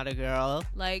 oh, it's not a girl.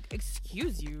 Like,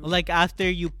 excuse you. Like after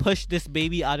you push this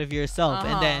baby out of yourself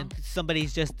and then Uh-huh.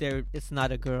 somebody's just there, it's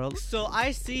not a girl. So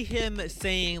I see him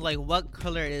saying like, what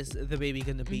color is the baby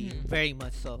gonna be? Mhm. Very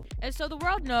much so. And so the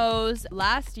world knows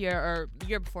last year or the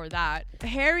year before that,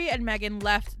 Harry and Meghan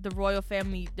left the royal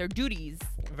family their duties.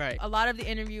 Right. A lot of the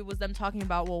interview was them talking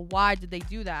about, well, why did they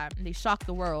do that? And they shocked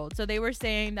the world. So they were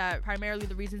saying that primarily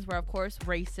the reasons were, of course,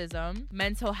 racism,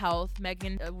 mental health.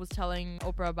 Meghan was telling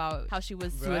Oprah about how she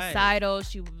was Right. suicidal.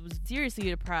 She was seriously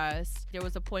depressed. There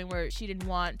was a point where she didn't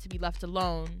want to be left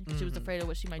alone because she was Mhm. afraid of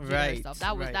what she might do Right, to herself.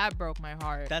 That broke my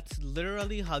heart. That's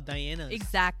literally how Diana's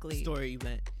Exactly. story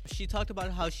went. She talked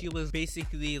about how she was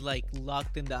basically like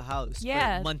locked in the house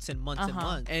Yeah. for months and months and Uh-huh.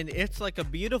 months. And it's like a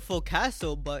beautiful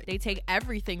castle, but They take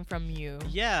everything from you.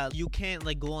 yeah, you can't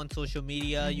like go on social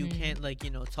media. You Mhm. can't like, you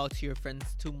know, talk to your friends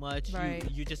too much. Right.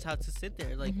 You just have to sit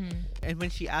there. Like, Mhm. and when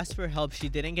she asked for help, she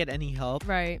didn't get any help.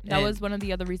 Right. That And- was one of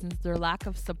the other reasons, their lack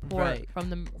of support Right. from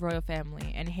the royal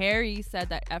family. And Harry said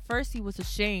that at first he was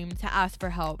ashamed to ask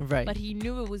for help. Right. But he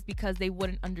knew it was because they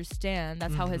wouldn't understand.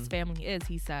 That's how his Mhm. family is,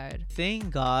 he said. Thank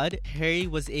God Harry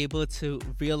was able to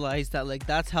realize that like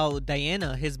that's how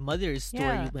Diana, his mother's story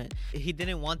Yeah. went. He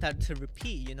didn't want that to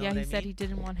repeat, you know yeah, what he I said mean? he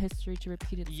didn't want history to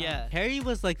repeat itself. Yeah. Harry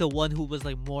was like the one who was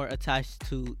like more attached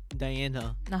to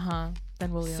Diana. Uh-huh.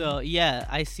 Than William. So yeah,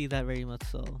 I see that very much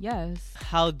so. Yes.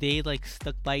 How they like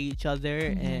stuck by each other,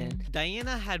 Mhm. and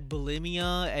Diana had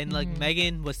bulimia and like Mhm.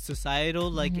 Meghan was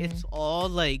suicidal. Like Mhm. it's all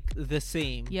like the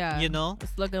same. Yeah. You know?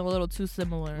 It's looking a little too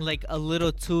similar. Like a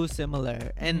little too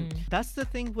similar. And Mhm. that's the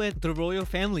thing with the royal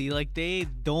family. Like they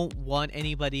don't want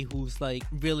anybody who's like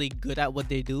really good at what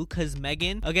they do. Cause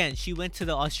Meghan, again, she went to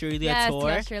the Australia yes, tour.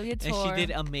 the Australia tour. And she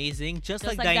did amazing, just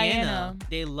like like Diana. Diana.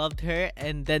 They loved her,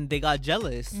 and then they got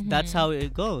jealous. Mhm. That's how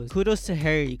it goes. Kudos to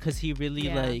Harry, because he really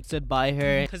Yeah. like stood by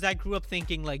her. Because I grew up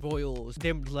thinking like royals,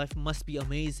 their life must be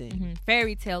amazing. Mhm.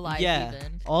 Fairy tale life Yeah,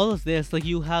 even. all of this, like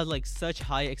you have like such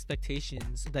high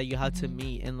expectations that you have to Mhm.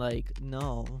 meet, and like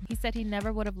no. He said he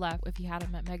never would have left if he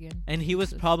hadn't met Meghan. And he was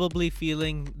Jesus. probably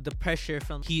feeling the pressure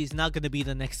from he's not gonna be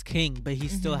the next king, but he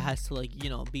still Mhm. has to like, you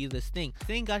know, be this thing.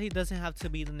 Thank God he doesn't have to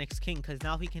be the next king, because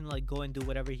now he can like go and do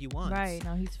whatever he wants. Right,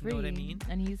 now he's You free. know what I mean?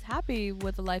 And he's happy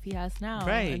with the life he has now in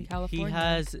Right. California. He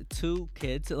has 2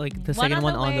 kids, like the One second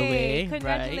one on the way. Right.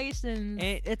 Congratulations.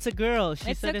 And it's a girl.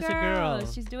 She said it's a girl.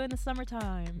 She's doing the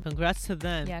summertime. Congrats to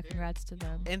them. Yeah, congrats to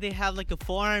them. And they have like a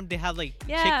farm. They have like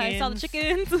Yeah, chickens. I saw the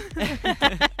chickens.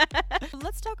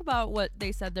 Let's talk about what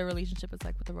they said their relationship is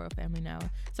like with the royal family now.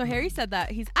 So Harry said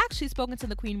that he's actually spoken to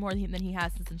the queen more than he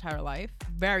has his entire life.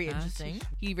 Very interesting.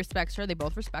 He respects her. They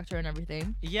both respect her and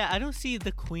everything. Yeah, I don't see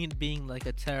the queen being like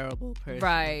a terrible person.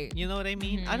 Right. You know what I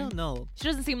mean? I Mhm. don't know. She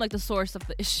doesn't seem like the source of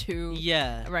the issue.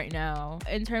 Yeah. Right now.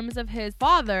 In terms of his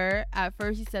father, at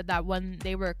first he said that when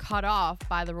they were cut off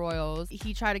by the royals,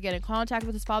 he tried to get in contact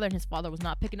with his father and his father was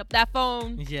not picking up that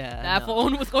phone. Yeah. That no.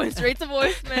 phone was going straight to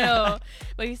voicemail.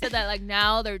 But he said that like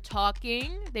now they're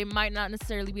talking. They might not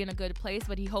necessarily be in a good place,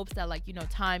 but he hopes that like, you know,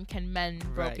 time can mend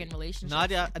broken Right.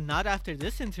 relationships. Not after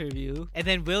this interview. And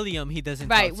then William, he doesn't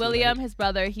Right, talk to, William, right? his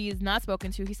brother, he's not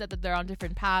spoken to. He said that they're on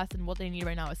different paths and what they need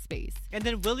right now is space. And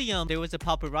then William, there was a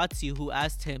paparazzi who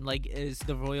asked him, like, is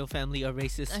the royal family a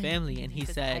racist family? And he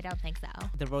says, said, I don't think so.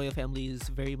 the royal family is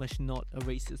very much not a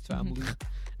racist Mm-hmm.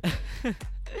 family.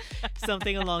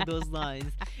 Something along those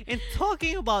lines. And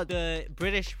talking about the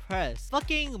British press,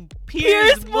 fucking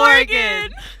Piers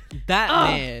Morgan. That Ugh.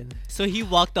 man. So he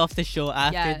walked off the show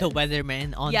after Yes. the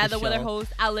weatherman on Yeah, the the show. weather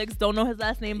host, Alex, don't know his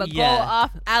last name, but Yeah. go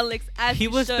off Alex as He you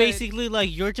was should. basically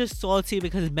like, you're just salty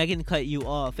because Meghan cut you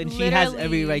off, and she has every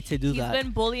Literally, right to do he's that.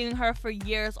 been bullying her for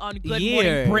years on Good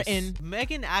Years. Morning Britain.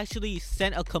 Meghan actually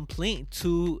sent a complaint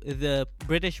to the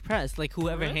British press, like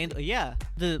whoever Really? handled. Yeah,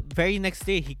 the very next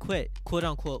day he quit, quote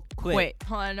unquote, quit. Wait,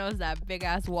 all I know is that big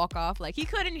ass walk off. Like he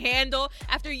couldn't handle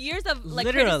after years of like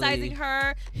Literally. criticizing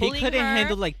her, He bullying couldn't her,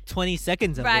 handle like 20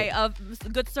 seconds of right it. of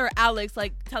good Sir Alex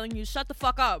like telling you shut the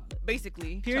fuck up,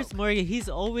 basically. Piers Choke. Morgan, he's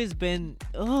always been.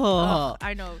 Ugh,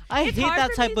 I know. I It's hate hard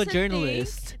that for me type of to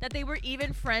journalist. think that they were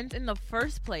even friends in the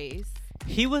first place.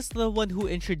 He was the one who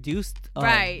introduced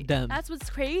right. them. That's what's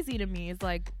crazy to me. Is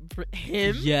like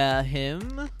him. Yeah,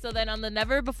 him. So then on the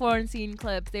Never Before Seen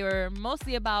clips, they were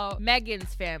mostly about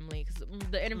Megan's family because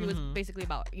the interview was basically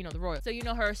about the royal. So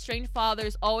her estranged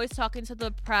father's always talking to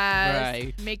the press,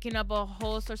 right, making up a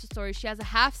whole source of stories. She has a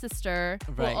half sister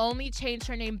right, who only changed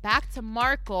her name back to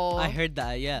Markle. I heard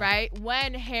that. Yeah. Right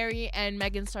when Harry and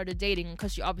Meghan started dating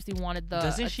because she obviously wanted the.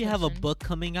 Doesn't she have a book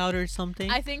coming out or something?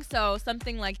 I think so,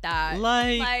 something like that.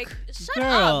 Like shut girl.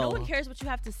 up! No one cares what you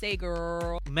have to say,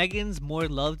 girl. Meghan's more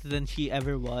loved than she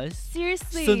ever was.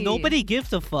 Seriously. So nobody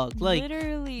gives a fuck. Like,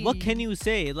 literally. What can you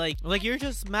say? Like you're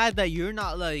just mad that you're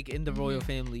not like in the royal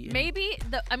family. Maybe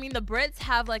the Brits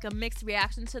have like a mixed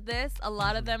reaction to this. A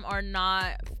lot of them are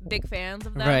not big fans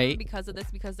of them right, because of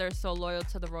this, because they're so loyal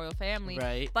to the royal family.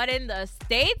 Right. But in the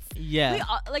States, yeah,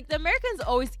 the Americans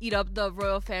always eat up the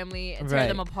royal family and tear right,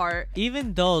 them apart.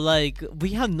 Even though like we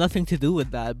have nothing to do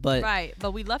with that, but right.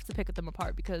 But we love to pick them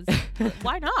apart because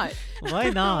why not? Why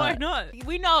not? Why not?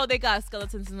 We know they got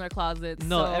skeletons in their closets.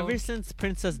 No, so. ever since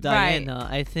Princess Diana,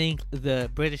 I think the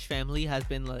British family has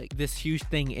been like this huge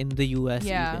thing in the US.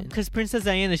 Yeah. Even because Princess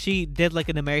Diana, she did like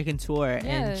an American tour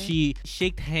and she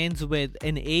shook hands with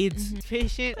an AIDS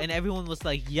patient and everyone was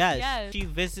like yes. She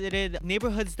visited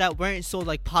neighborhoods that weren't so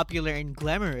like popular and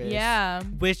glamorous,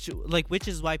 which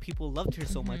is why people loved her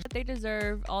so much. They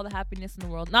deserve all the happiness in the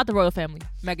world. Not the royal family,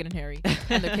 Meghan and Harry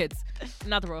and their kids.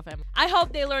 Not the royal family. I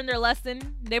hope they learn their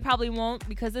lesson. They probably won't,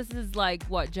 because this is like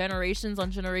what, generations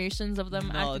on generations of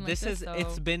them acting like this.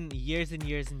 It's been years and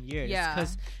years and years. Yeah.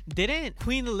 Because didn't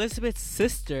Queen Elizabeth's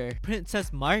sister,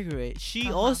 Princess Margaret,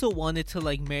 she also wanted to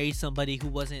like marry somebody who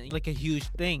wasn't like a huge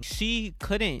thing. She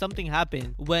couldn't. Something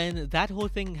happened. When that whole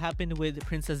thing happened with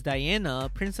Princess Diana,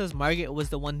 Princess Margaret was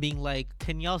the one being like,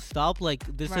 can y'all stop? Like,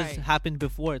 this has happened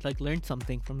before. Like, learn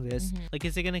something from this. Like,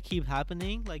 is it gonna keep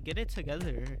happening? Like, get it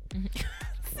together.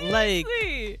 Like,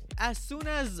 as soon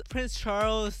as Prince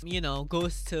Charles,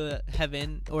 goes to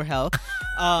heaven or hell,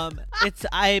 I'm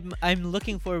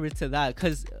looking forward to that.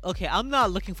 Cause okay, I'm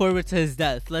not looking forward to his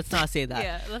death. Let's not say that.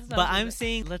 Yeah, let's not. But I'm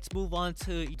saying let's move on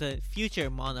to the future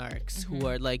monarchs who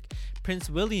are like Prince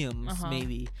Williams,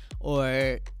 maybe,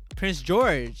 or Prince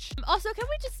George. Also, can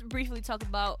we just briefly talk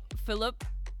about Philip,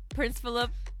 Prince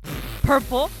Philip,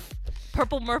 Purple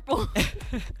Murple?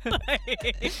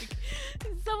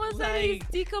 Someone said he's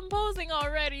decomposing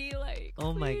already. Like,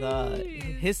 oh please. My god,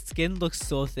 his skin looks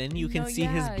so thin. You can see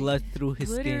his blood through his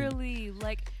skin. Literally,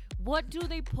 like, what do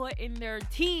they put in their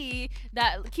tea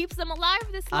that keeps them alive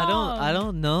this long? I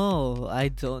don't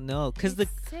know. Because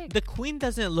the queen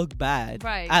doesn't look bad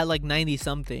at like 90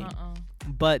 something.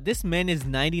 But this man is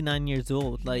 99 years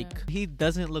old. Like, he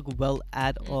doesn't look well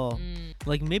at all.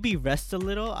 Like, maybe rest a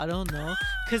little. I don't know.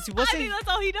 Because he wasn't. I think that's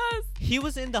all he does. He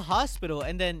was in the hospital,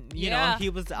 and then you know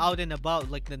he was out and about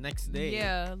like the next day.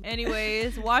 Yeah.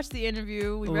 Anyways, watch the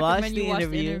interview. We recommend you watch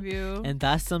the interview. And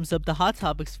that sums up the hot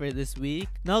topics for this week.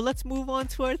 Now let's move on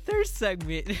to our third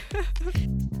segment.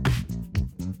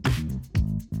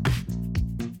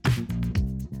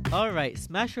 Alright,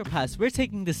 smash or pass. We're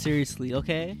taking this seriously,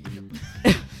 okay?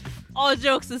 All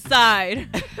jokes aside.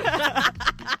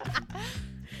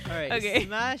 Alright, okay.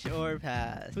 Smash or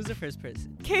pass? Who's the first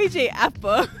person? KJ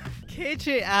Apa.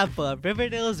 KJ Apa,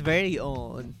 Riverdale's very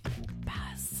own.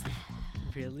 Pass.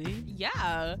 Really?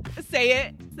 Yeah. Say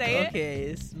it.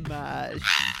 Okay, smash.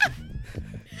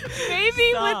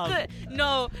 Maybe with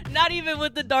no, not even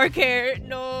with the dark hair.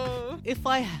 No. If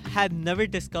I had never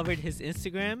discovered his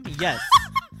Instagram, yes.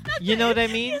 You know what I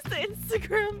mean? It's the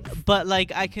Instagram. But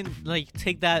like, I can like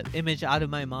take that image out of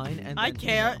my mind, and I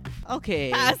can't.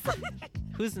 Okay. Pass.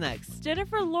 Who's next?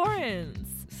 Jennifer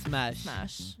Lawrence. Smash.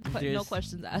 No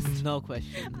questions asked. No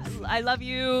questions. I love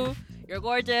you. You're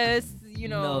gorgeous. You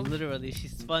know. No, literally,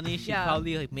 she's funny. She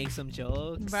probably like makes some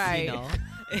jokes. Right. You know.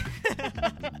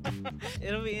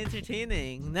 It'll be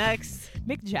entertaining. Next,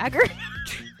 Mick Jagger.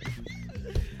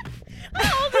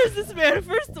 How old is this man,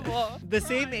 first of all? The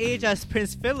same age as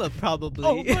Prince Philip, probably.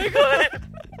 Oh my god.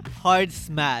 Hard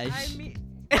smash. I mean,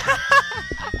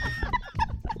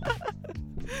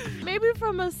 maybe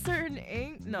from a certain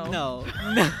age. No.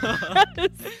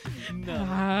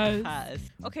 Pass.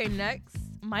 Okay, next,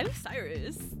 Miley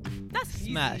Cyrus. That's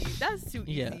smash. Easy. That's too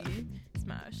easy. Yeah.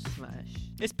 Smash.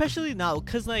 Especially now,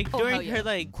 because like during her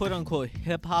like quote unquote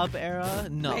hip hop era,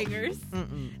 no. Bangers. No.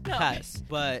 Pass.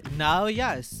 But now,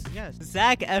 yes.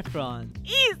 Zac Efron.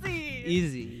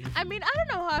 Easy. I mean, I don't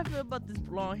know how I feel about this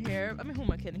blonde hair. I mean, who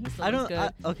am I kidding? He still looks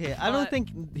good. I don't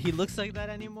think he looks like that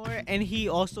anymore. And he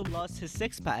also lost his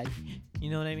six-pack. You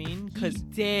know what I mean? He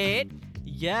did?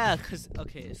 Yeah, because,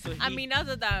 okay, so I mean, not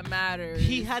that matters.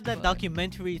 He had that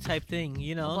documentary type thing,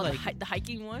 you know? Well, like the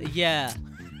hiking one? Yeah.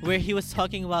 Where he was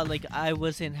talking about, like, I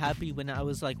wasn't happy when I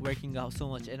was, like, working out so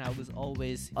much and I was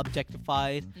always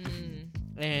objectified.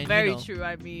 And, very true.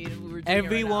 I mean, we were doing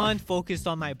everyone focused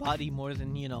on my body more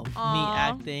than, me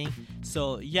acting.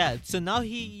 So, yeah. So now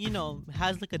he,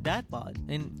 has, like, a dad bod.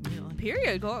 And,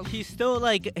 period. Go. He's still,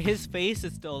 like, his face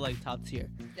is still, like, top tier.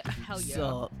 Hell yeah.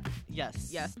 So,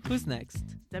 yes. Who's next?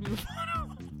 Demi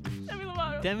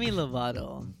Lovato. Demi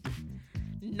Lovato.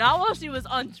 Not while she was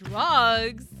on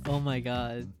drugs. Oh my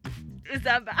god. Is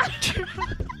that bad?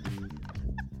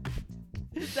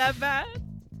 Is that bad?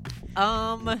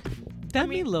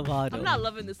 Demi Lovato. I'm not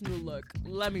loving this new look.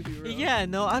 Let me be real. Yeah,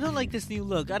 no, I don't like this new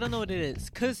look. I don't know what it is.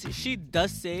 Because she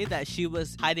does say that she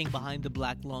was hiding behind the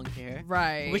black long hair.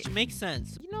 Right. Which makes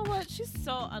sense. You know what? She's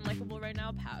so unlikable right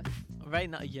now. Pass. Right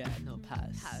now, yeah, no,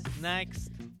 pass.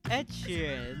 Next, Ed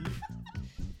Sheeran.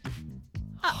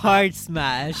 Hard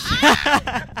smash.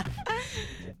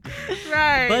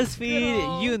 Right.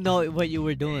 BuzzFeed, you know what you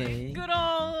were doing. Good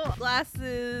old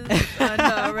glasses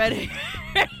and red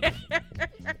hair.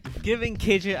 Giving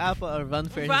KJ Apple a run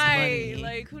for his money. Right.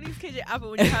 Like, who needs KJ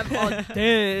Apple when you have all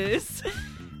this?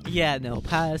 Yeah, no,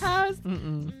 pass.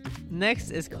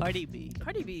 Next is Cardi B.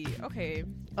 Cardi B, okay.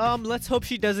 Let's hope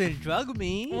she doesn't drug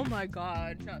me. Oh my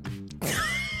god.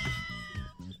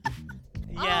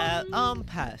 Yeah,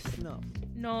 pass. No.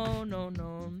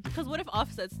 Because what if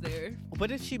Offset's there? What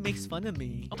if she makes fun of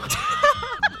me?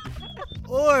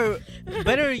 Or,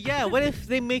 better, what if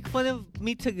they make fun of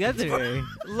me together?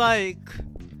 Like,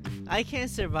 I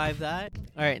can't survive that.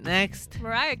 Alright, next.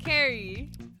 Mariah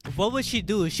Carey. What would she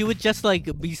do? She would just,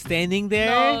 like, be standing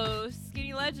there? No,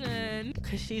 skinny legend.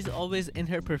 Because she's always in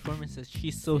her performances.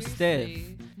 She's so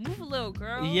stiff. Move a little,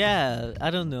 girl. Yeah, I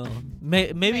don't know.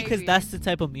 Maybe because that's the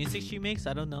type of music she makes.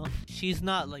 I don't know. She's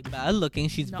not, like, bad looking.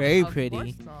 She's very pretty. Of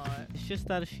course not. It's just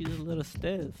that she's a little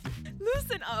stiff.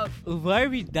 Loosen up. Why are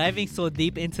we diving so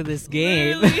deep into this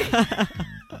game? Really?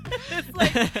 It's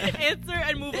like answer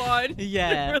and move on.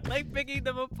 Yeah. We're like picking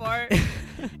them apart.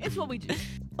 It's what we do.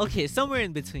 Okay, somewhere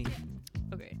in between.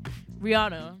 Yeah. Okay.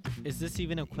 Rihanna. Is this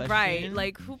even a question? Right.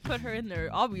 Like, who put her in there?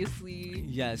 Obviously.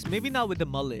 Yes. Maybe not with the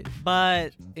mullet.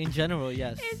 But in general,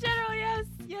 yes. In general, yes.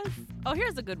 Oh,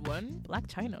 here's a good one. Black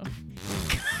China.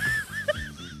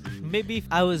 Maybe if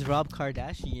I was Rob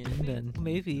Kardashian, then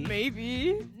maybe.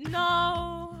 Maybe.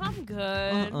 No, I'm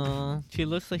good. She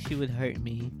looks like she would hurt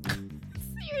me.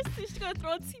 Seriously, she's gonna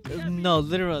throw a TV at me? No,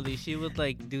 literally, she would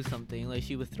like do something. Like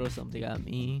she would throw something at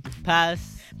me.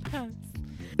 Pass.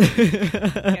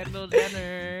 Kendall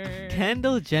Jenner.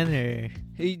 Kendall Jenner.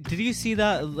 Hey, did you see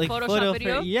that like photo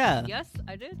video? Of her? Yeah. Yes,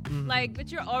 I did. Like,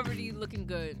 but you're already looking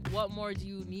good. What more do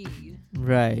you need?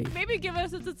 Right. Maybe give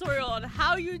us a tutorial on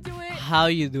how you do it. How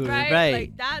you do it, right?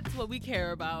 Like, that's what we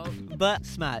care about. But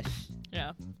smash.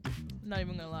 Yeah. I'm not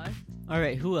even gonna lie. All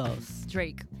right, who else?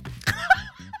 Drake.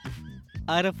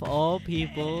 Out of all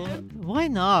people, why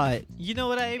not? You know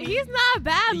what I mean? He's not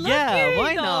bad looking. Yeah,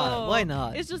 why though. not? Why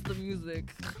not? It's just the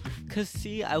music. Cause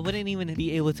see, I wouldn't even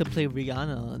be able to play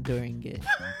Rihanna during it.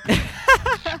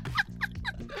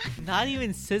 Not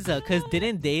even SZA, cause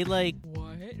didn't they like?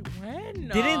 What? When?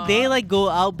 Didn't they like go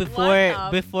out before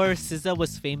SZA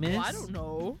was famous? Well, I don't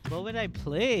know. What would I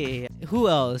play? Who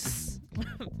else?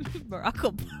 Barack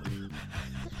Obama.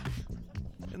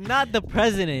 Not the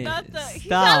president. He's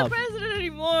not the president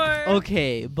anymore.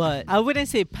 Okay, but I wouldn't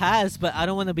say pass, but I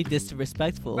don't want to be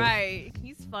disrespectful. Right.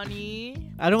 He's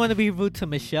funny. I don't want to be rude to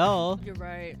Michelle. You're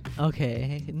right.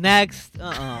 Okay. Next.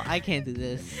 I can't do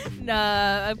this.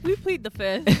 Nah, we plead the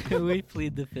fifth. We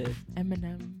plead the fifth.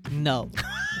 Eminem. No.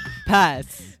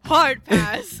 Pass. Hard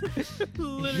pass.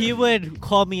 He would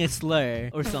call me a slur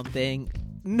or something.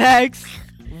 Next.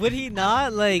 Would he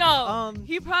not? Like, no,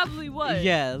 he probably would.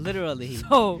 Yeah, literally.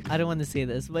 So I don't want to say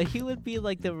this, but he would be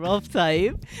like the rough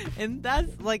type, and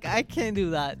that's like I can't do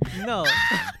that. No.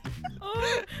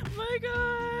 Oh my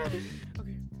god.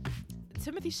 Okay.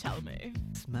 Timothy Chalamet.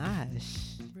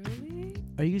 Smash. Really?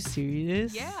 Are you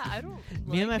serious? Yeah, I don't.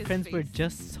 Me and my friends were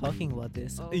just talking about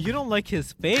this. You don't like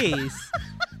his face.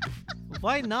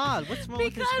 Why not? What's wrong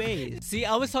with his face? See,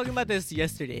 I was talking about this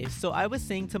yesterday. So I was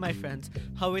saying to my friends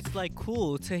how it's like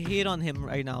cool to hate on him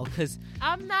right now because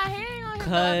I'm not hating on him.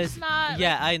 Cause Not,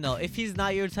 yeah, I know. If he's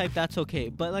not your type, that's okay.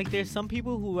 But like, there's some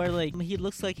people who are like, he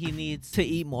looks like he needs to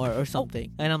eat more or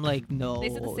something, and I'm like, no, they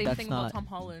said the same that's thing not. about Tom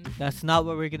Holland. That's not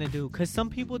what we're gonna do. Cause some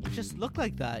people just look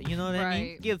like that. You know what I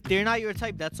mean? If they're not your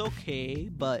type, that's okay.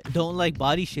 But don't like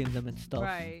body shame them and stuff.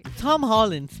 Right. Tom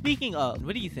Holland. Speaking of,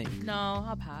 what do you think? No,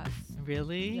 I'll pass.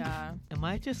 Really? Yeah. Am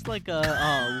I just like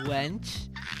a wench?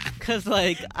 Cause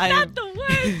like I'm Not the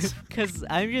wench. Cause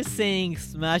I'm just saying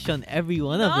smash on every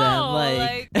one No, of them.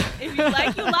 Like if you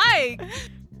like, you like.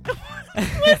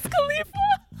 Wiz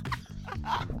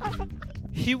Khalifa.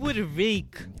 He would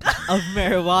reek of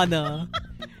marijuana.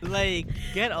 Like,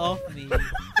 get off me.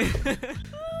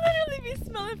 Literally be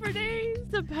smelling for days.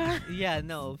 To pass. Yeah,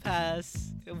 no,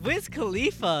 pass. Wiz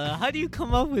Khalifa. How do you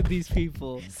come up with these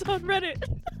people? It's on Reddit.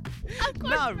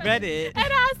 Not Reddit. It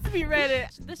has to be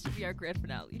Reddit. This should be our grand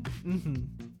finale.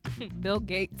 Bill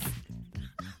Gates.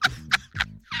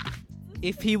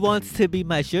 If he wants to be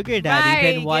my sugar daddy,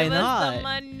 then why give not? us the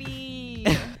money.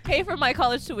 Pay for my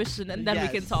college tuition and then we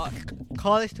can talk.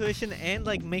 College tuition and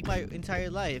like make my entire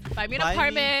life. Buy me an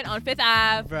apartment on Fifth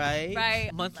Ave.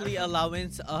 Right. Monthly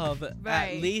allowance of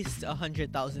at least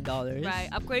 $100,000. Right.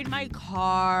 Upgrade my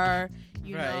car.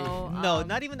 You know. No,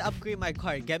 not even upgrade my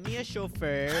car. Get me a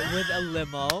chauffeur with a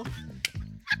limo.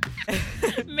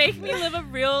 Make me live a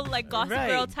real like Gossip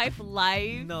Girl type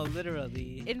life. No,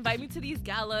 literally. Invite me to these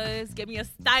galas. Get me a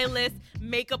stylist,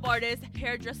 makeup artist,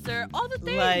 hairdresser, all the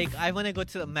things. Like, I want to go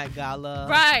to the Met Gala.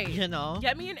 Right. You know?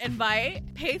 Get me an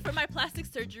invite. Pay for my plastic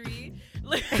surgery.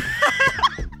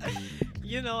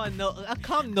 You know, a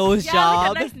calm nose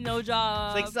job. Like a nice nose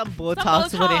job. It's like some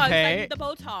Botox wouldn't hurt. Like the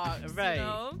Botox. Right. You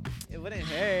know? It wouldn't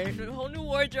hurt. A whole new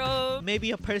wardrobe.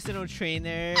 Maybe a personal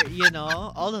trainer, you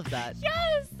know, all of that.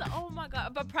 Yes. Oh my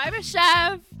God. But private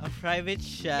chef. A private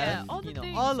chef. Yeah, all the you know,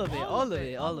 things. all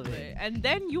of it. And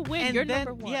then you win. And You're then,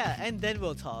 number one. Yeah, and then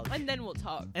we'll talk. And then we'll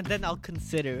talk. And then I'll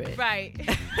consider it. Right.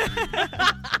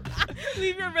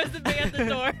 Leave your resume at the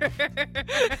door.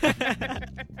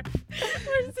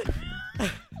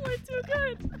 We're too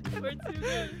good. We're too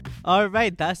good. All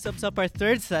right, that sums up our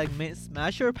third segment,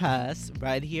 Smash or Pass,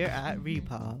 right here at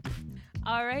Repop.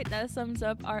 All right, that sums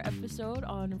up our episode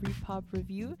on Repop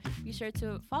Review. Be sure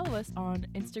to follow us on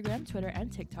Instagram, Twitter,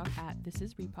 and TikTok at This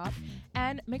Is Repop.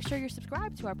 And make sure you're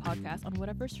subscribed to our podcast on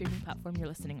whatever streaming platform you're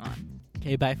listening on.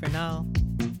 Okay, bye for now.